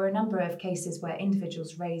 Now, there were a number of cases where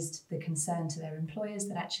individuals raised the concern to their employers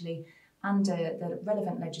that actually under the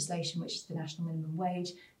relevant legislation, which is the national minimum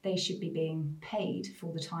wage, they should be being paid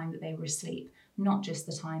for the time that they were asleep, not just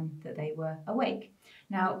the time that they were awake.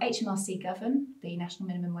 Now, HMRC govern the national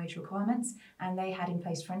minimum wage requirements, and they had in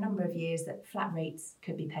place for a number of years that flat rates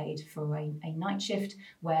could be paid for a night shift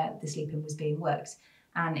where the sleep-in was being worked.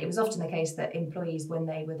 And it was often the case that employees, when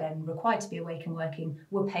they were then required to be awake and working,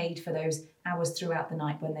 were paid for those hours throughout the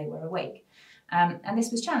night when they were awake. And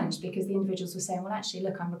this was challenged because the individuals were saying, well, actually,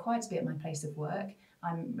 look, I'm required to be at my place of work.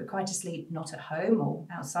 I'm required to sleep not at home or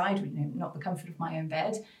outside, not the comfort of my own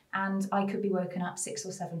bed. And I could be woken up 6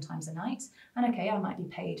 or 7 times a night. And okay, I might be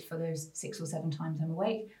paid for those 6 or 7 times I'm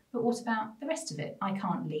awake. But what about the rest of it? I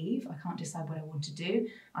can't leave. I can't decide what I want to do.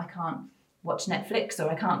 I can't watch Netflix, or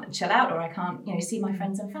I can't chill out, or I can't, see my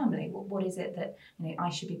friends and family. What is it that I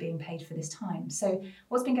should be being paid for this time? So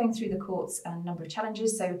what's been going through the courts, a number of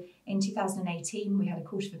challenges. So in 2018, we had a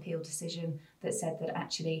Court of Appeal decision that said that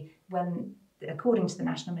actually, when according to the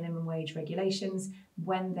national minimum wage regulations,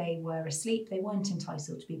 when they were asleep, they weren't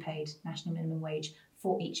entitled to be paid national minimum wage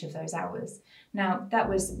for each of those hours. Now, that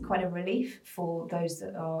was quite a relief for those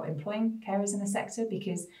that are employing carers in the sector,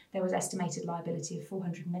 because there was estimated liability of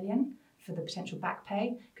 400 million for the potential back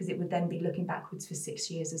pay, because it would then be looking backwards for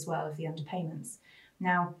 6 years as well of the underpayments.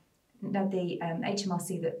 Now the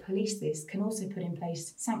HMRC that police this can also put in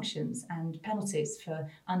place sanctions and penalties for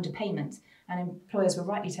underpayment. And employers were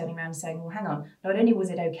rightly turning around and saying, well, hang on, not only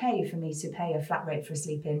was it okay for me to pay a flat rate for a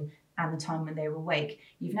sleep-in and the time when they were awake,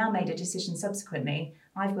 you've now made a decision subsequently,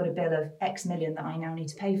 I've got a bill of X million that I now need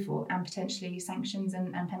to pay for, and potentially sanctions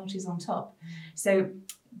and penalties on top. So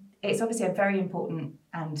it's obviously a very important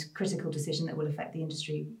and critical decision that will affect the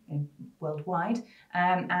industry worldwide.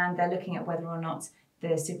 And they're looking at whether or not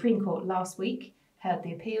the Supreme Court last week heard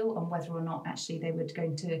the appeal on whether or not actually they were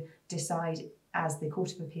going to decide, as the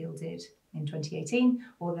Court of Appeal did in 2018,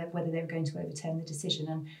 or whether they were going to overturn the decision.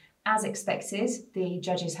 And as expected, the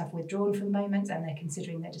judges have withdrawn for the moment and they're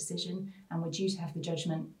considering their decision, and we're due to have the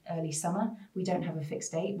judgment early summer. We don't have a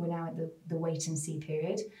fixed date. We're now at the wait and see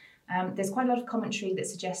period. There's quite a lot of commentary that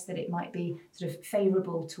suggests that it might be sort of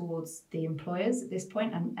favourable towards the employers at this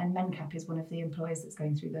point, and Mencap is one of the employers that's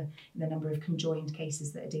going through the number of conjoined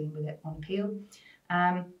cases that are dealing with it on appeal.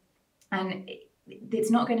 And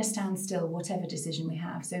it's not going to stand still whatever decision we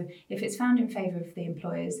have. So if it's found in favour of the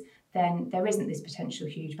employers, then there isn't this potential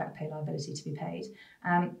huge back pay liability to be paid.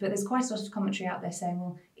 But there's quite a lot of commentary out there saying,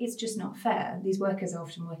 well, it's just not fair. These workers are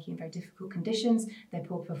often working in very difficult conditions. They're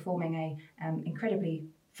performing a incredibly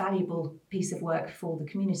valuable piece of work for the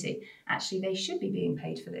community. Actually, they should be being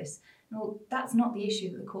paid for this. Well, that's not the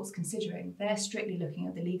issue that the court's considering. They're strictly looking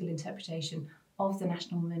at the legal interpretation of the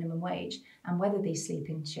national minimum wage and whether these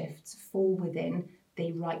sleep-in shifts fall within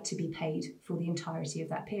the right to be paid for the entirety of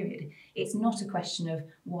that period. It's not a question of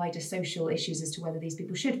wider social issues as to whether these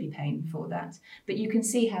people should be paying for that, but you can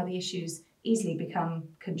see how the issues easily become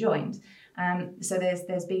conjoined. So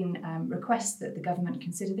there's been requests that the government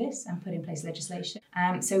consider this and put in place legislation.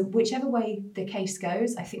 So whichever way the case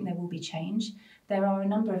goes, I think there will be change. There are a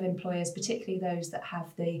number of employers, particularly those that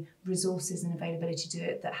have the resources and availability to do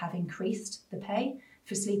it, that have increased the pay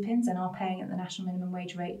for sleep-ins and are paying at the national minimum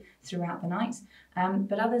wage rate throughout the night.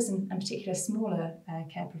 But others, and particular smaller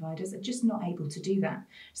care providers, are just not able to do that.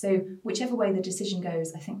 So whichever way the decision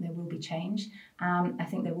goes, I think there will be change. I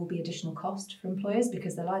think there will be additional cost for employers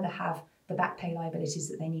because they'll either have the back pay liabilities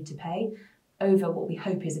that they need to pay over what we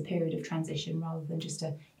hope is a period of transition rather than just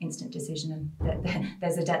an instant decision and that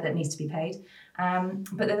there's a debt that needs to be paid.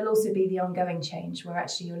 But there will also be the ongoing change where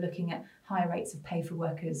actually you're looking at higher rates of pay for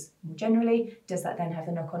workers more generally. Does that then have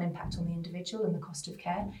a knock-on impact on the individual and the cost of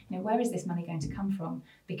care? Where is this money going to come from?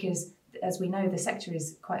 Because as we know, the sector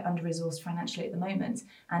is quite under-resourced financially at the moment.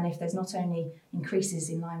 And if there's not only increases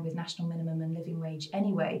in line with national minimum and living wage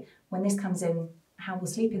anyway, when this comes in, how will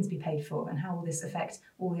sleep-ins be paid for? And how will this affect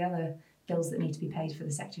all the other bills that need to be paid for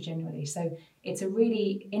the sector generally? So it's a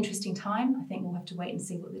really interesting time. I think we'll have to wait and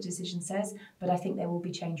see what the decision says, but I think there will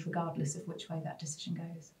be change regardless of which way that decision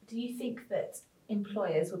goes. Do you think that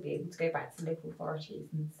employers will be able to go back to local authorities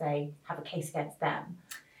and say, have a case against them?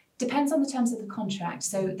 Depends on the terms of the contract.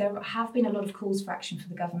 So there have been a lot of calls for action for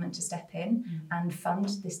the government to step in and fund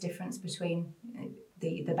this difference between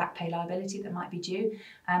the back pay liability that might be due.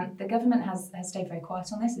 The government has stayed very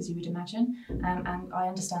quiet on this, as you would imagine, and I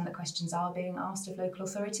understand that questions are being asked of local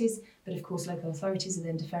authorities, but of course local authorities are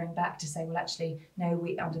then deferring back to say, well, actually, no,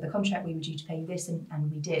 we under the contract we were due to pay you this,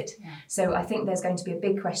 and we did. Yeah. So I think there's going to be a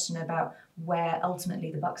big question about where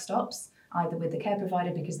ultimately the buck stops, either with the care provider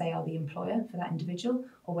because they are the employer for that individual,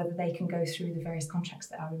 or whether they can go through the various contracts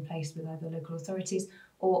that are in place with either local authorities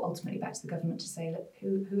or ultimately back to the government to say, look,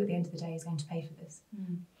 who at the end of the day is going to pay for this?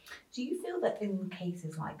 Do you feel that in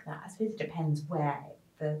cases like that, I suppose it depends where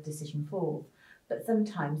the decision falls, but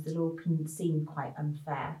sometimes the law can seem quite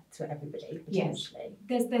unfair to everybody, potentially.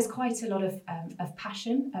 Yes. There's quite a lot of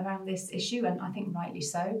passion around this issue, and I think rightly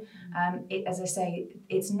so. As I say,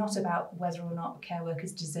 it's not about whether or not care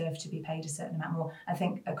workers deserve to be paid a certain amount more. I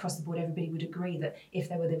think across the board everybody would agree that if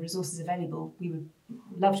there were the resources available, we would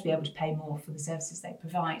love to be able to pay more for the services they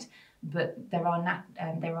provide, but there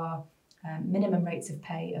are minimum rates of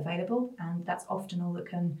pay available, and that's often all that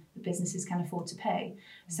the businesses can afford to pay.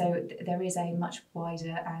 So there is a much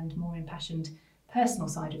wider and more impassioned personal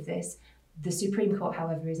side of this. The Supreme Court,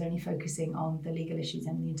 however, is only focusing on the legal issues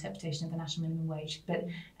and the interpretation of the national minimum wage. But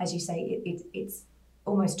as you say, it's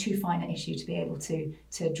almost too fine an issue to be able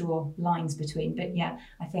to draw lines between. But yeah,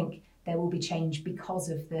 I think there will be change because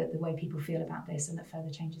of the way people feel about this, and that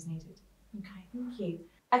further change is needed. Okay, thank you.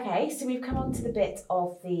 Okay, so we've come on to the bit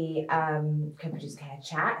of the Co-Produce Care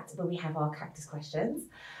chat where we have our cactus questions,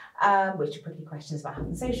 which are prickly questions about health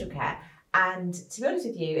and social care. And to be honest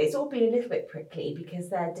with you, it's all been a little bit prickly because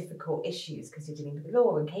they're difficult issues because you're dealing with the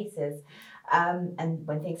law and cases and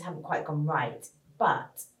when things haven't quite gone right.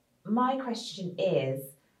 But my question is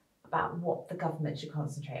about what the government should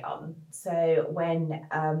concentrate on. So when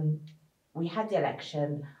we had the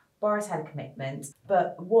election, Boris had a commitment,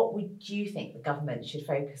 but what would you think the government should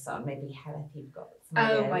focus on? Maybe Helen, you've got some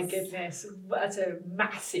ideas. Oh my goodness, that's a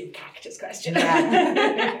massive cactus question.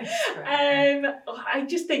 Yeah. I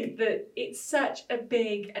just think that it's such a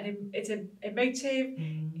big and it's emotive,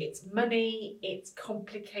 it's money, it's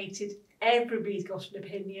complicated, everybody's got an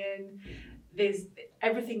opinion.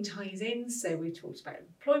 Everything ties in. So we talked about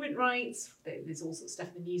employment rights, there's all sorts of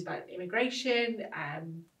stuff in the news about immigration,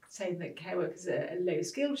 saying that care workers are low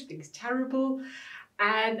skilled, which I think is terrible.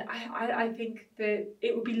 And I think that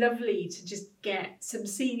it would be lovely to just get some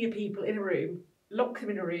senior people in a room, lock them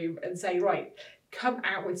in a room and say, right, come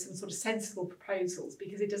out with some sort of sensible proposals,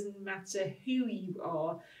 because it doesn't matter who you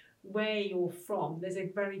are, where you're from, there's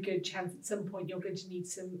a very good chance at some point you're going to need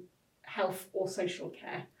some health or social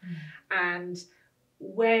care. And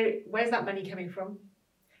where's that money coming from?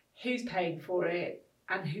 Who's paying for it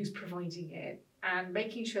and who's providing it? And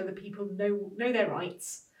making sure that people know their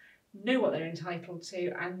rights know what they're entitled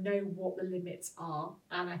to and know what the limits are.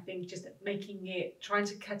 And I think just trying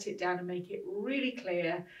to cut it down and make it really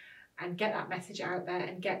clear and get that message out there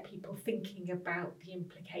and get people thinking about the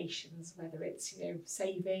implications, whether it's,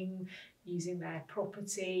 saving, using their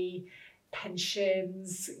property,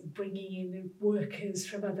 pensions, bringing in workers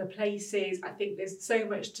from other places. I think there's so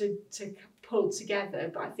much to pull together,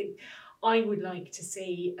 but I think I would like to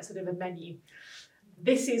see a sort of a menu.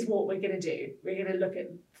 This is what we're going to do. We're going to look at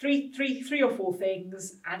three or four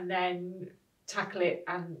things and then tackle it,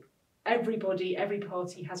 and every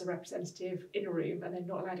party has a representative in a room and they're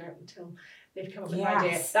not allowed out until they've come up with an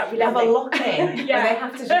idea. That'd be lovely. Have a lock-in Yeah. where they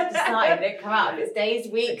have to just decide. They don't come out if it's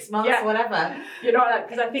days, weeks, months, whatever. You're not,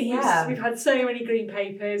 because I think we've had so many green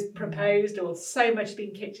papers proposed, or so much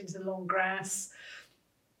being kicked into the long grass.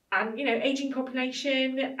 And, ageing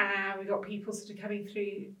population, we've got people sort of coming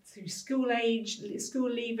through school age, school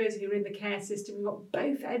leavers who are in the care system. We've got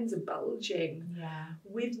both ends are bulging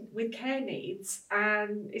with care needs,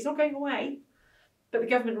 and it's not going away. But the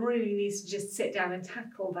government really needs to just sit down and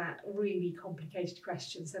tackle that really complicated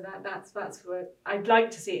question. So that's what I'd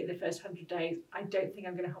like to see it in the first 100 days. I don't think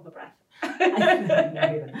I'm going to hold my breath.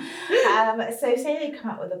 So say they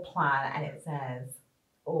come up with a plan and it says,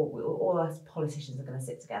 all us politicians are going to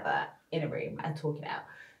sit together in a room and talk it out.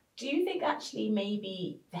 Do you think actually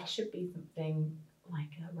maybe there should be something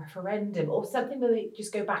like a referendum or something where they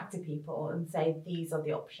just go back to people and say, these are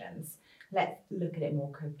the options. Let's look at it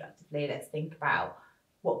more co-productively. Let's think about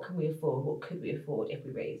what can we afford, what could we afford if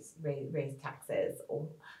we raise taxes or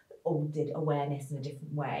did awareness in a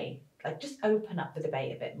different way. Like, just open up the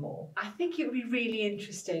debate a bit more. I think it would be really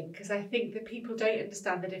interesting, because I think that people don't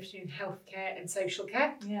understand the difference between healthcare and social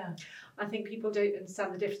care. Yeah. I think people don't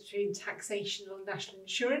understand the difference between taxation and national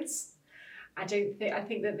insurance. I think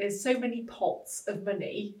that there's so many pots of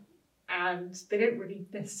money and they don't really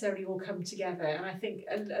necessarily all come together. And I think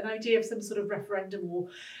an idea of some sort of referendum or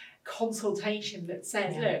consultation that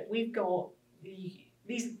says, look, we've got these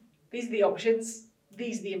are the options,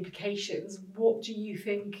 these are the implications. What do you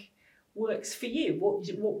think works for you?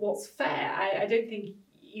 What's fair? I don't think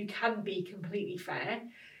you can be completely fair,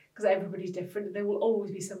 because everybody's different. There will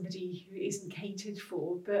always be somebody who isn't catered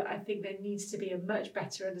for, but I think there needs to be a much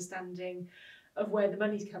better understanding of where the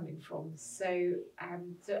money's coming from. So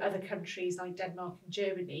other countries like Denmark and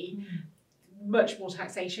Germany, much more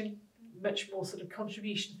taxation, much more sort of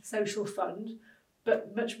contribution to the social fund,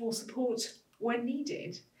 but much more support when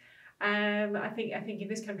needed. I think in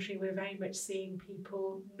this country we're very much seeing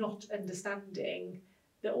people not understanding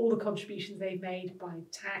that all the contributions they've made by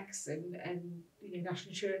tax and national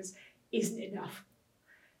insurance isn't enough.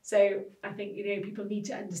 So I think people need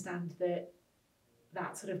to understand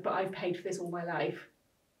that sort of, but I've paid for this all my life,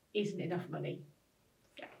 isn't enough money.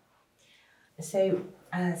 Yeah. So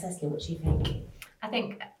Cecily, what do you think? I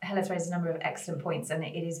think Hela's raised a number of excellent points, and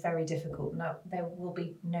it is very difficult. No, there will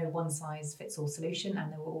be no one-size-fits-all solution,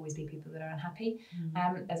 and there will always be people that are unhappy.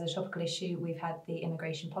 As a topical issue, we've had the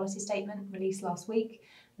immigration policy statement released last week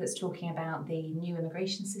that's talking about the new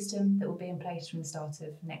immigration system that will be in place from the start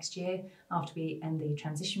of next year after we end the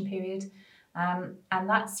transition period. And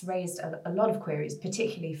that's raised a lot of queries,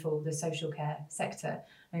 particularly for the social care sector.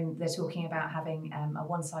 I mean, they're talking about having a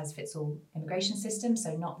one-size-fits-all immigration system,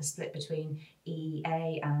 so not the split between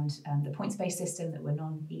EEA and the points-based system that were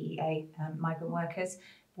non-EEA migrant workers,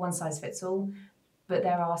 one-size-fits-all. But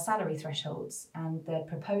there are salary thresholds, and they're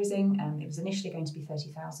proposing, it was initially going to be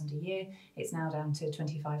 30,000 a year, it's now down to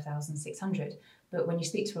 25,600. But when you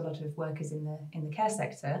speak to a lot of workers in the care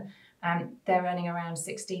sector, they're earning around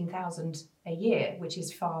 16,000 a year, which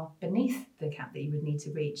is far beneath the cap that you would need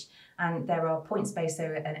to reach. And there are points based, so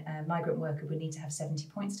a migrant worker would need to have 70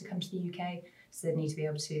 points to come to the UK, so they'd need to be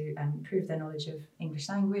able to prove their knowledge of English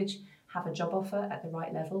language, have a job offer at the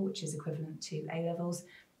right level, which is equivalent to A levels,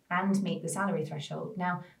 and meet the salary threshold.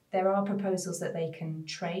 Now, there are proposals that they can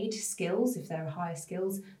trade skills, if there are higher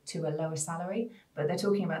skills, to a lower salary, but they're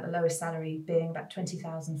talking about the lowest salary being about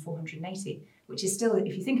 20,480, which is still,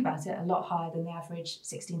 if you think about it, a lot higher than the average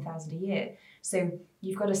 16,000 a year. So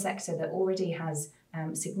you've got a sector that already has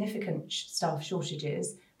significant staff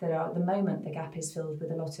shortages that are, at the moment, the gap is filled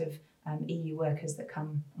with a lot of EU workers that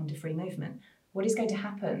come under free movement. What is going to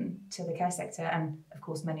happen to the care sector, and of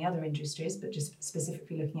course many other industries, but just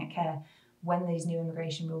specifically looking at care, when these new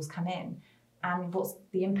immigration rules come in, and what's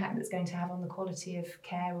the impact that's going to have on the quality of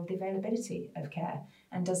care or the availability of care?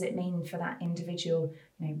 And does it mean for that individual,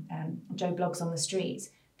 Joe Bloggs on the street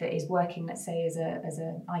that is working, let's say, as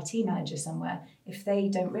an IT manager somewhere, if they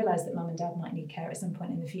don't realise that mum and dad might need care at some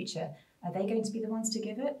point in the future, Are they going to be the ones to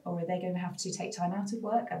give it, or are they going to have to take time out of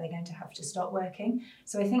work? Are they going to have to stop working?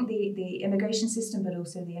 So I think the immigration system, but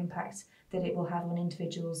also the impact that it will have on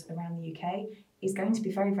individuals around the UK is going to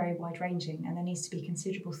be very, very wide-ranging, and there needs to be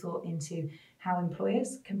considerable thought into how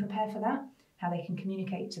employers can prepare for that, how they can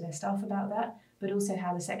communicate to their staff about that, but also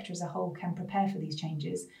how the sector as a whole can prepare for these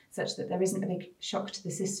changes such that there isn't a big shock to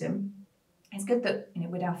the system. It's good that,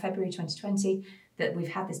 we're now February 2020, that we've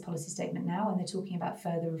had this policy statement now, and they're talking about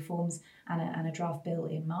further reforms and a draft bill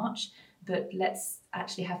in March. But let's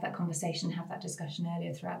actually have that conversation, have that discussion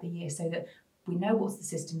earlier throughout the year so that we know what's the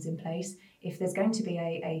systems in place. If there's going to be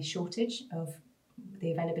a shortage of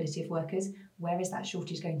the availability of workers, where is that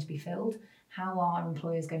shortage going to be filled? How are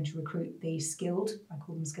employers going to recruit the skilled, I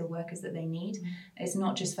call them skilled workers, that they need? It's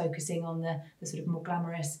not just focusing on the sort of more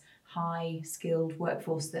glamorous, high-skilled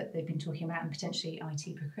workforce that they've been talking about, and potentially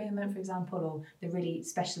IT procurement, for example, or the really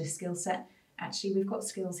specialist skill set. Actually, we've got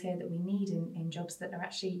skills here that we need in jobs that are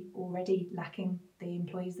actually already lacking the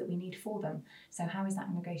employees that we need for them. So how is that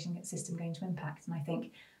immigration system going to impact? And I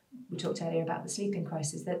think we talked earlier about the sleeping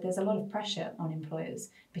crisis, that there's a lot of pressure on employers,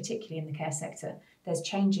 particularly in the care sector. There's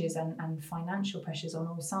changes and financial pressures on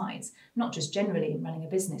all sides, not just generally in running a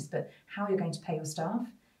business, but how you're going to pay your staff,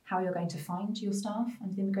 how you're going to find your staff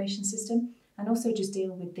under the immigration system, and also just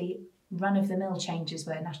deal with the run-of-the-mill changes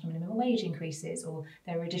where national minimum wage increases or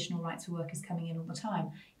there are additional rights for workers coming in all the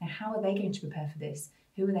time. Now, how are they going to prepare for this?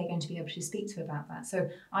 Who are they going to be able to speak to about that? So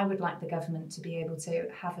I would like the government to be able to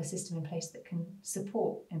have a system in place that can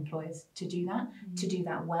support employers to do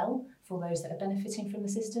that well for those that are benefiting from the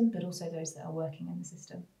system, but also those that are working in the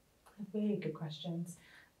system. Really good questions.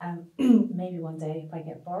 Maybe one day if I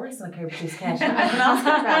get Boris on the co-produced care chat, I can ask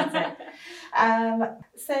him about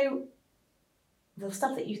it. So the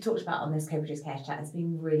stuff that you've talked about on this co-produced care chat has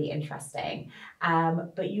been really interesting.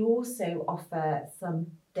 But you also offer some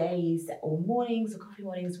days or mornings or coffee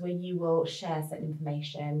mornings where you will share certain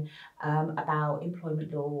information about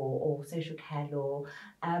employment law or social care law.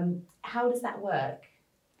 How does that work?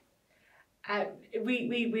 In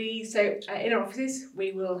our offices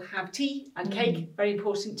we will have tea and cake, very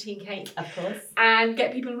important, tea and cake, Of course. and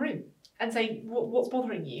get people in a room and say what's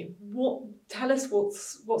bothering you, tell us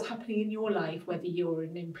what's happening in your life, whether you're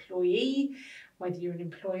an employee, whether you're an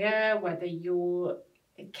employer, whether you're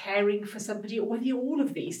caring for somebody, or whether you're all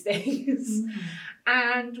of these things.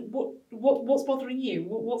 And what's bothering you,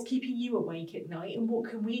 what's keeping you awake at night, and what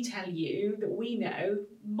can we tell you that we know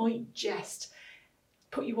might just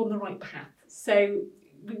put you on the right path. So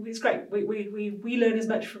it's great. We learn as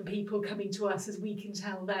much from people coming to us as we can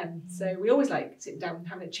tell them. So we always like sitting down and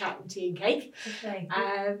having a chat and tea and cake. Okay.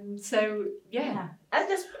 So yeah. And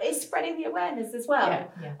just it's spreading the awareness as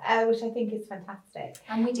well, which I think is fantastic.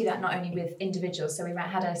 And we do that not only with individuals, so we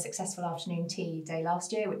had a successful afternoon tea day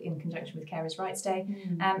last year in conjunction with Carers' Rights Day,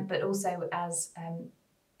 but also as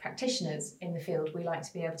practitioners in the field, we like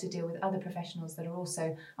to be able to deal with other professionals that are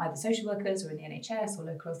also either social workers or in the NHS or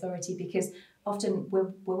local authority, because often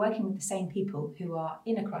we're working with the same people who are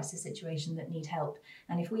in a crisis situation that need help.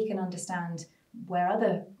 And if we can understand where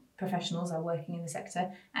other professionals are working in the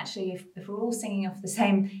sector, actually if we're all singing off the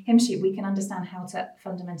same hymn sheet, we can understand how to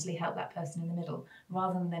fundamentally help that person in the middle,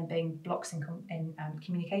 rather than them being blocks in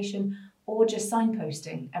communication or just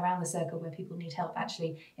signposting around the circle where people need help.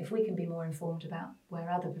 Actually, if we can be more informed about where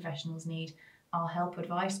other professionals need our help,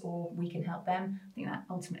 advice, or we can help them, I think that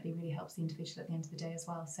ultimately really helps the individual at the end of the day as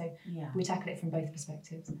well. So we tackle it from both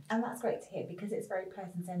perspectives. And that's great to hear, because it's very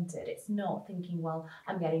person-centred. It's not thinking, well,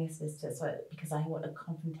 I'm getting a solicitor because I want a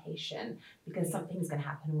confrontation, because something's going to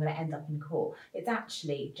happen, I'm going to end up in court. It's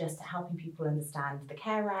actually just helping people understand the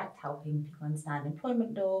Care Act, helping people understand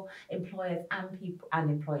employment law, employers and people and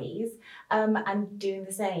employees, and doing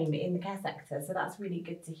the same in the care sector. So that's really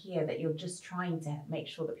good to hear that you're just trying to make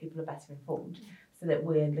sure that people are better informed, so that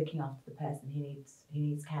we're looking after the person who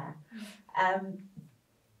needs care.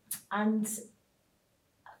 And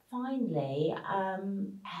finally,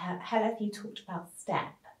 Helen, you talked about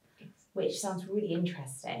STEP, which sounds really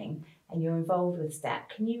interesting, and you're involved with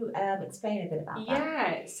STEP. Can you explain a bit about that?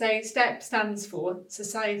 Yeah, so STEP stands for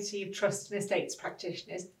Society of Trust and Estates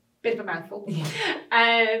Practitioners. Bit of a mouthful,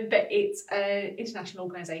 but it's an international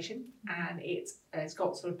organisation, and it's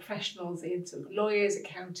got sort of professionals in sort of lawyers,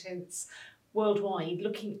 accountants, worldwide,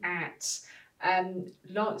 looking at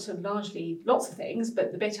largely lots of things,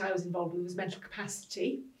 but the bit I was involved with was mental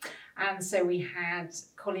capacity. And so we had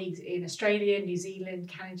colleagues in Australia, New Zealand,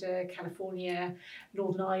 Canada, California,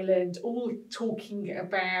 Northern Ireland, all talking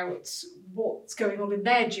about what's going on in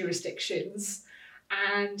their jurisdictions,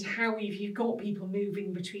 and how if you've got people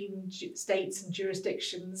moving between states and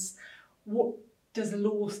jurisdictions, what does the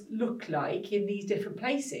law look like in these different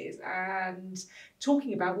places, and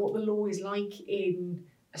talking about what the law is like in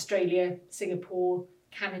Australia, Singapore,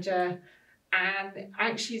 Canada. And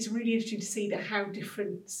actually it's really interesting to see that how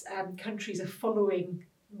different countries are following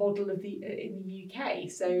model of in the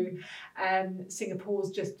UK. So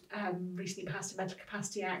Singapore's just recently passed a Mental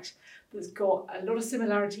Capacity Act that's got a lot of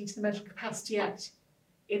similarity to the Mental Capacity Act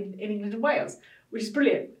in England and Wales, which is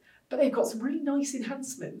brilliant. But they've got some really nice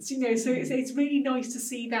enhancements, so it's really nice to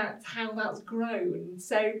see that how that's grown.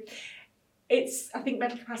 So I think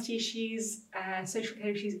mental capacity issues, social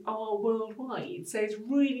care issues are worldwide. So it's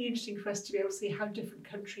really interesting for us to be able to see how different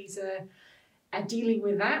countries are dealing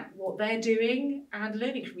with that, what they're doing, and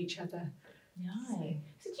learning from each other. Nice.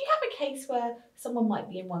 So do you have a case where someone might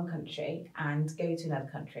be in one country and go to another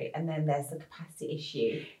country, and then there's a capacity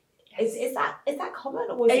issue? Yes. Is that common,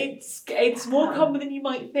 or it's more common than you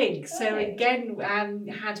might think. Right. So again,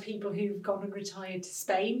 had people who've gone and retired to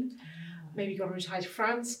Spain. Maybe gone and retired to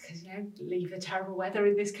France because leave the terrible weather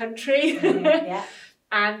in this country. Yeah.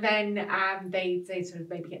 And then they sort of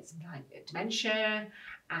maybe get some like dementia,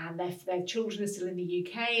 and their children are still in the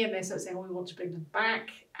UK, and they're sort of saying, we want to bring them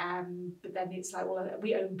back. But then it's like, well,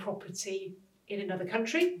 we own property in another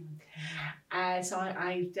country. Okay. So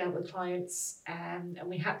I dealt with clients, and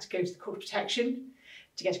we had to go to the Court of Protection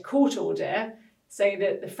to get a court order so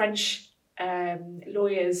that the French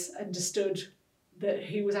lawyers understood that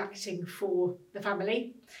who was acting for the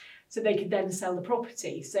family, so they could then sell the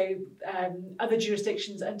property. So other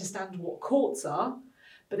jurisdictions understand what courts are,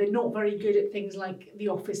 but they're not very good at things like the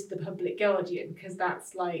Office of the Public Guardian, because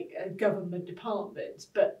that's like a government department.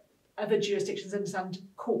 But other jurisdictions understand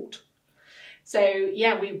court. So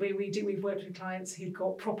yeah, we've worked with clients who've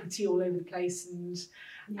got property all over the place, and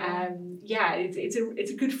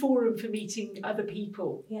it's a good forum for meeting other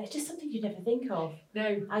people. Yeah, it's just something you never think of.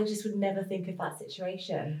 No, I just would never think of that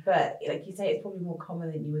situation. But like you say, it's probably more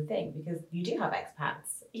common than you would think, because you do have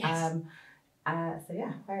expats. Yes. So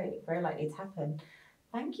yeah, very, very likely to happen.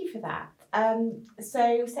 Thank you for that.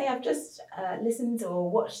 So say I've just listened or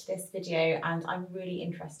watched this video and I'm really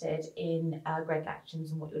interested in Greg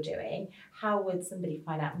Latchams and what you're doing. How would somebody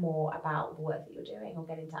find out more about the work that you're doing or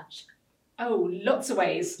get in touch? Oh, lots of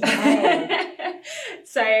ways. Okay.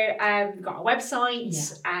 So we've got our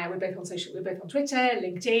website. Yeah. We're both on Twitter,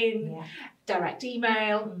 LinkedIn, direct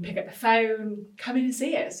email. Pick up the phone, come in and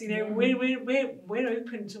see us. We're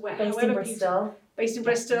open to where. Based in Bristol. Based in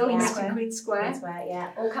Bristol, in Queen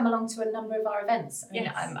Square. Or come along to a number of our events.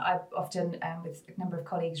 I've often, with a number of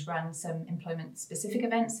colleagues, run some employment-specific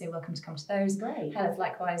events, so you're welcome to come to those. Great. Health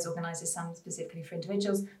likewise organises some specifically for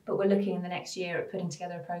individuals, but we're looking in the next year at putting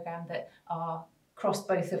together a programme that are across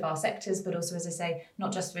both of our sectors, but also, as I say,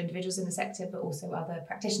 not just for individuals in the sector, but also other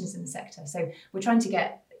practitioners in the sector. So we're trying to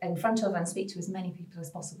get in front of and speak to as many people as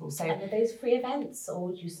possible. So, and are those free events,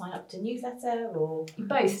 or do you sign up to newsletter, or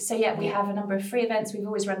both? So we have a number of free events. We've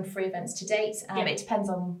always run free events to date. It depends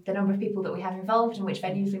on the number of people that we have involved and which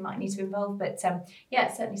venues we might need to involve. But it's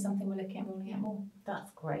certainly something we're looking at rolling out more. That's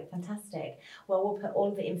great, fantastic. Well, we'll put all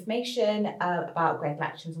of the information about Greg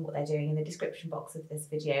Latchams and what they're doing in the description box of this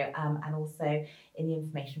video, and also in the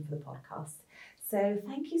information for the podcast. So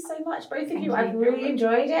thank you so much, both of you. I've really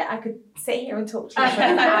enjoyed it. I could sit here and talk to you for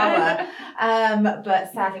an hour,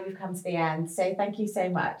 but sadly we've come to the end. So thank you so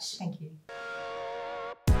much. Thank you.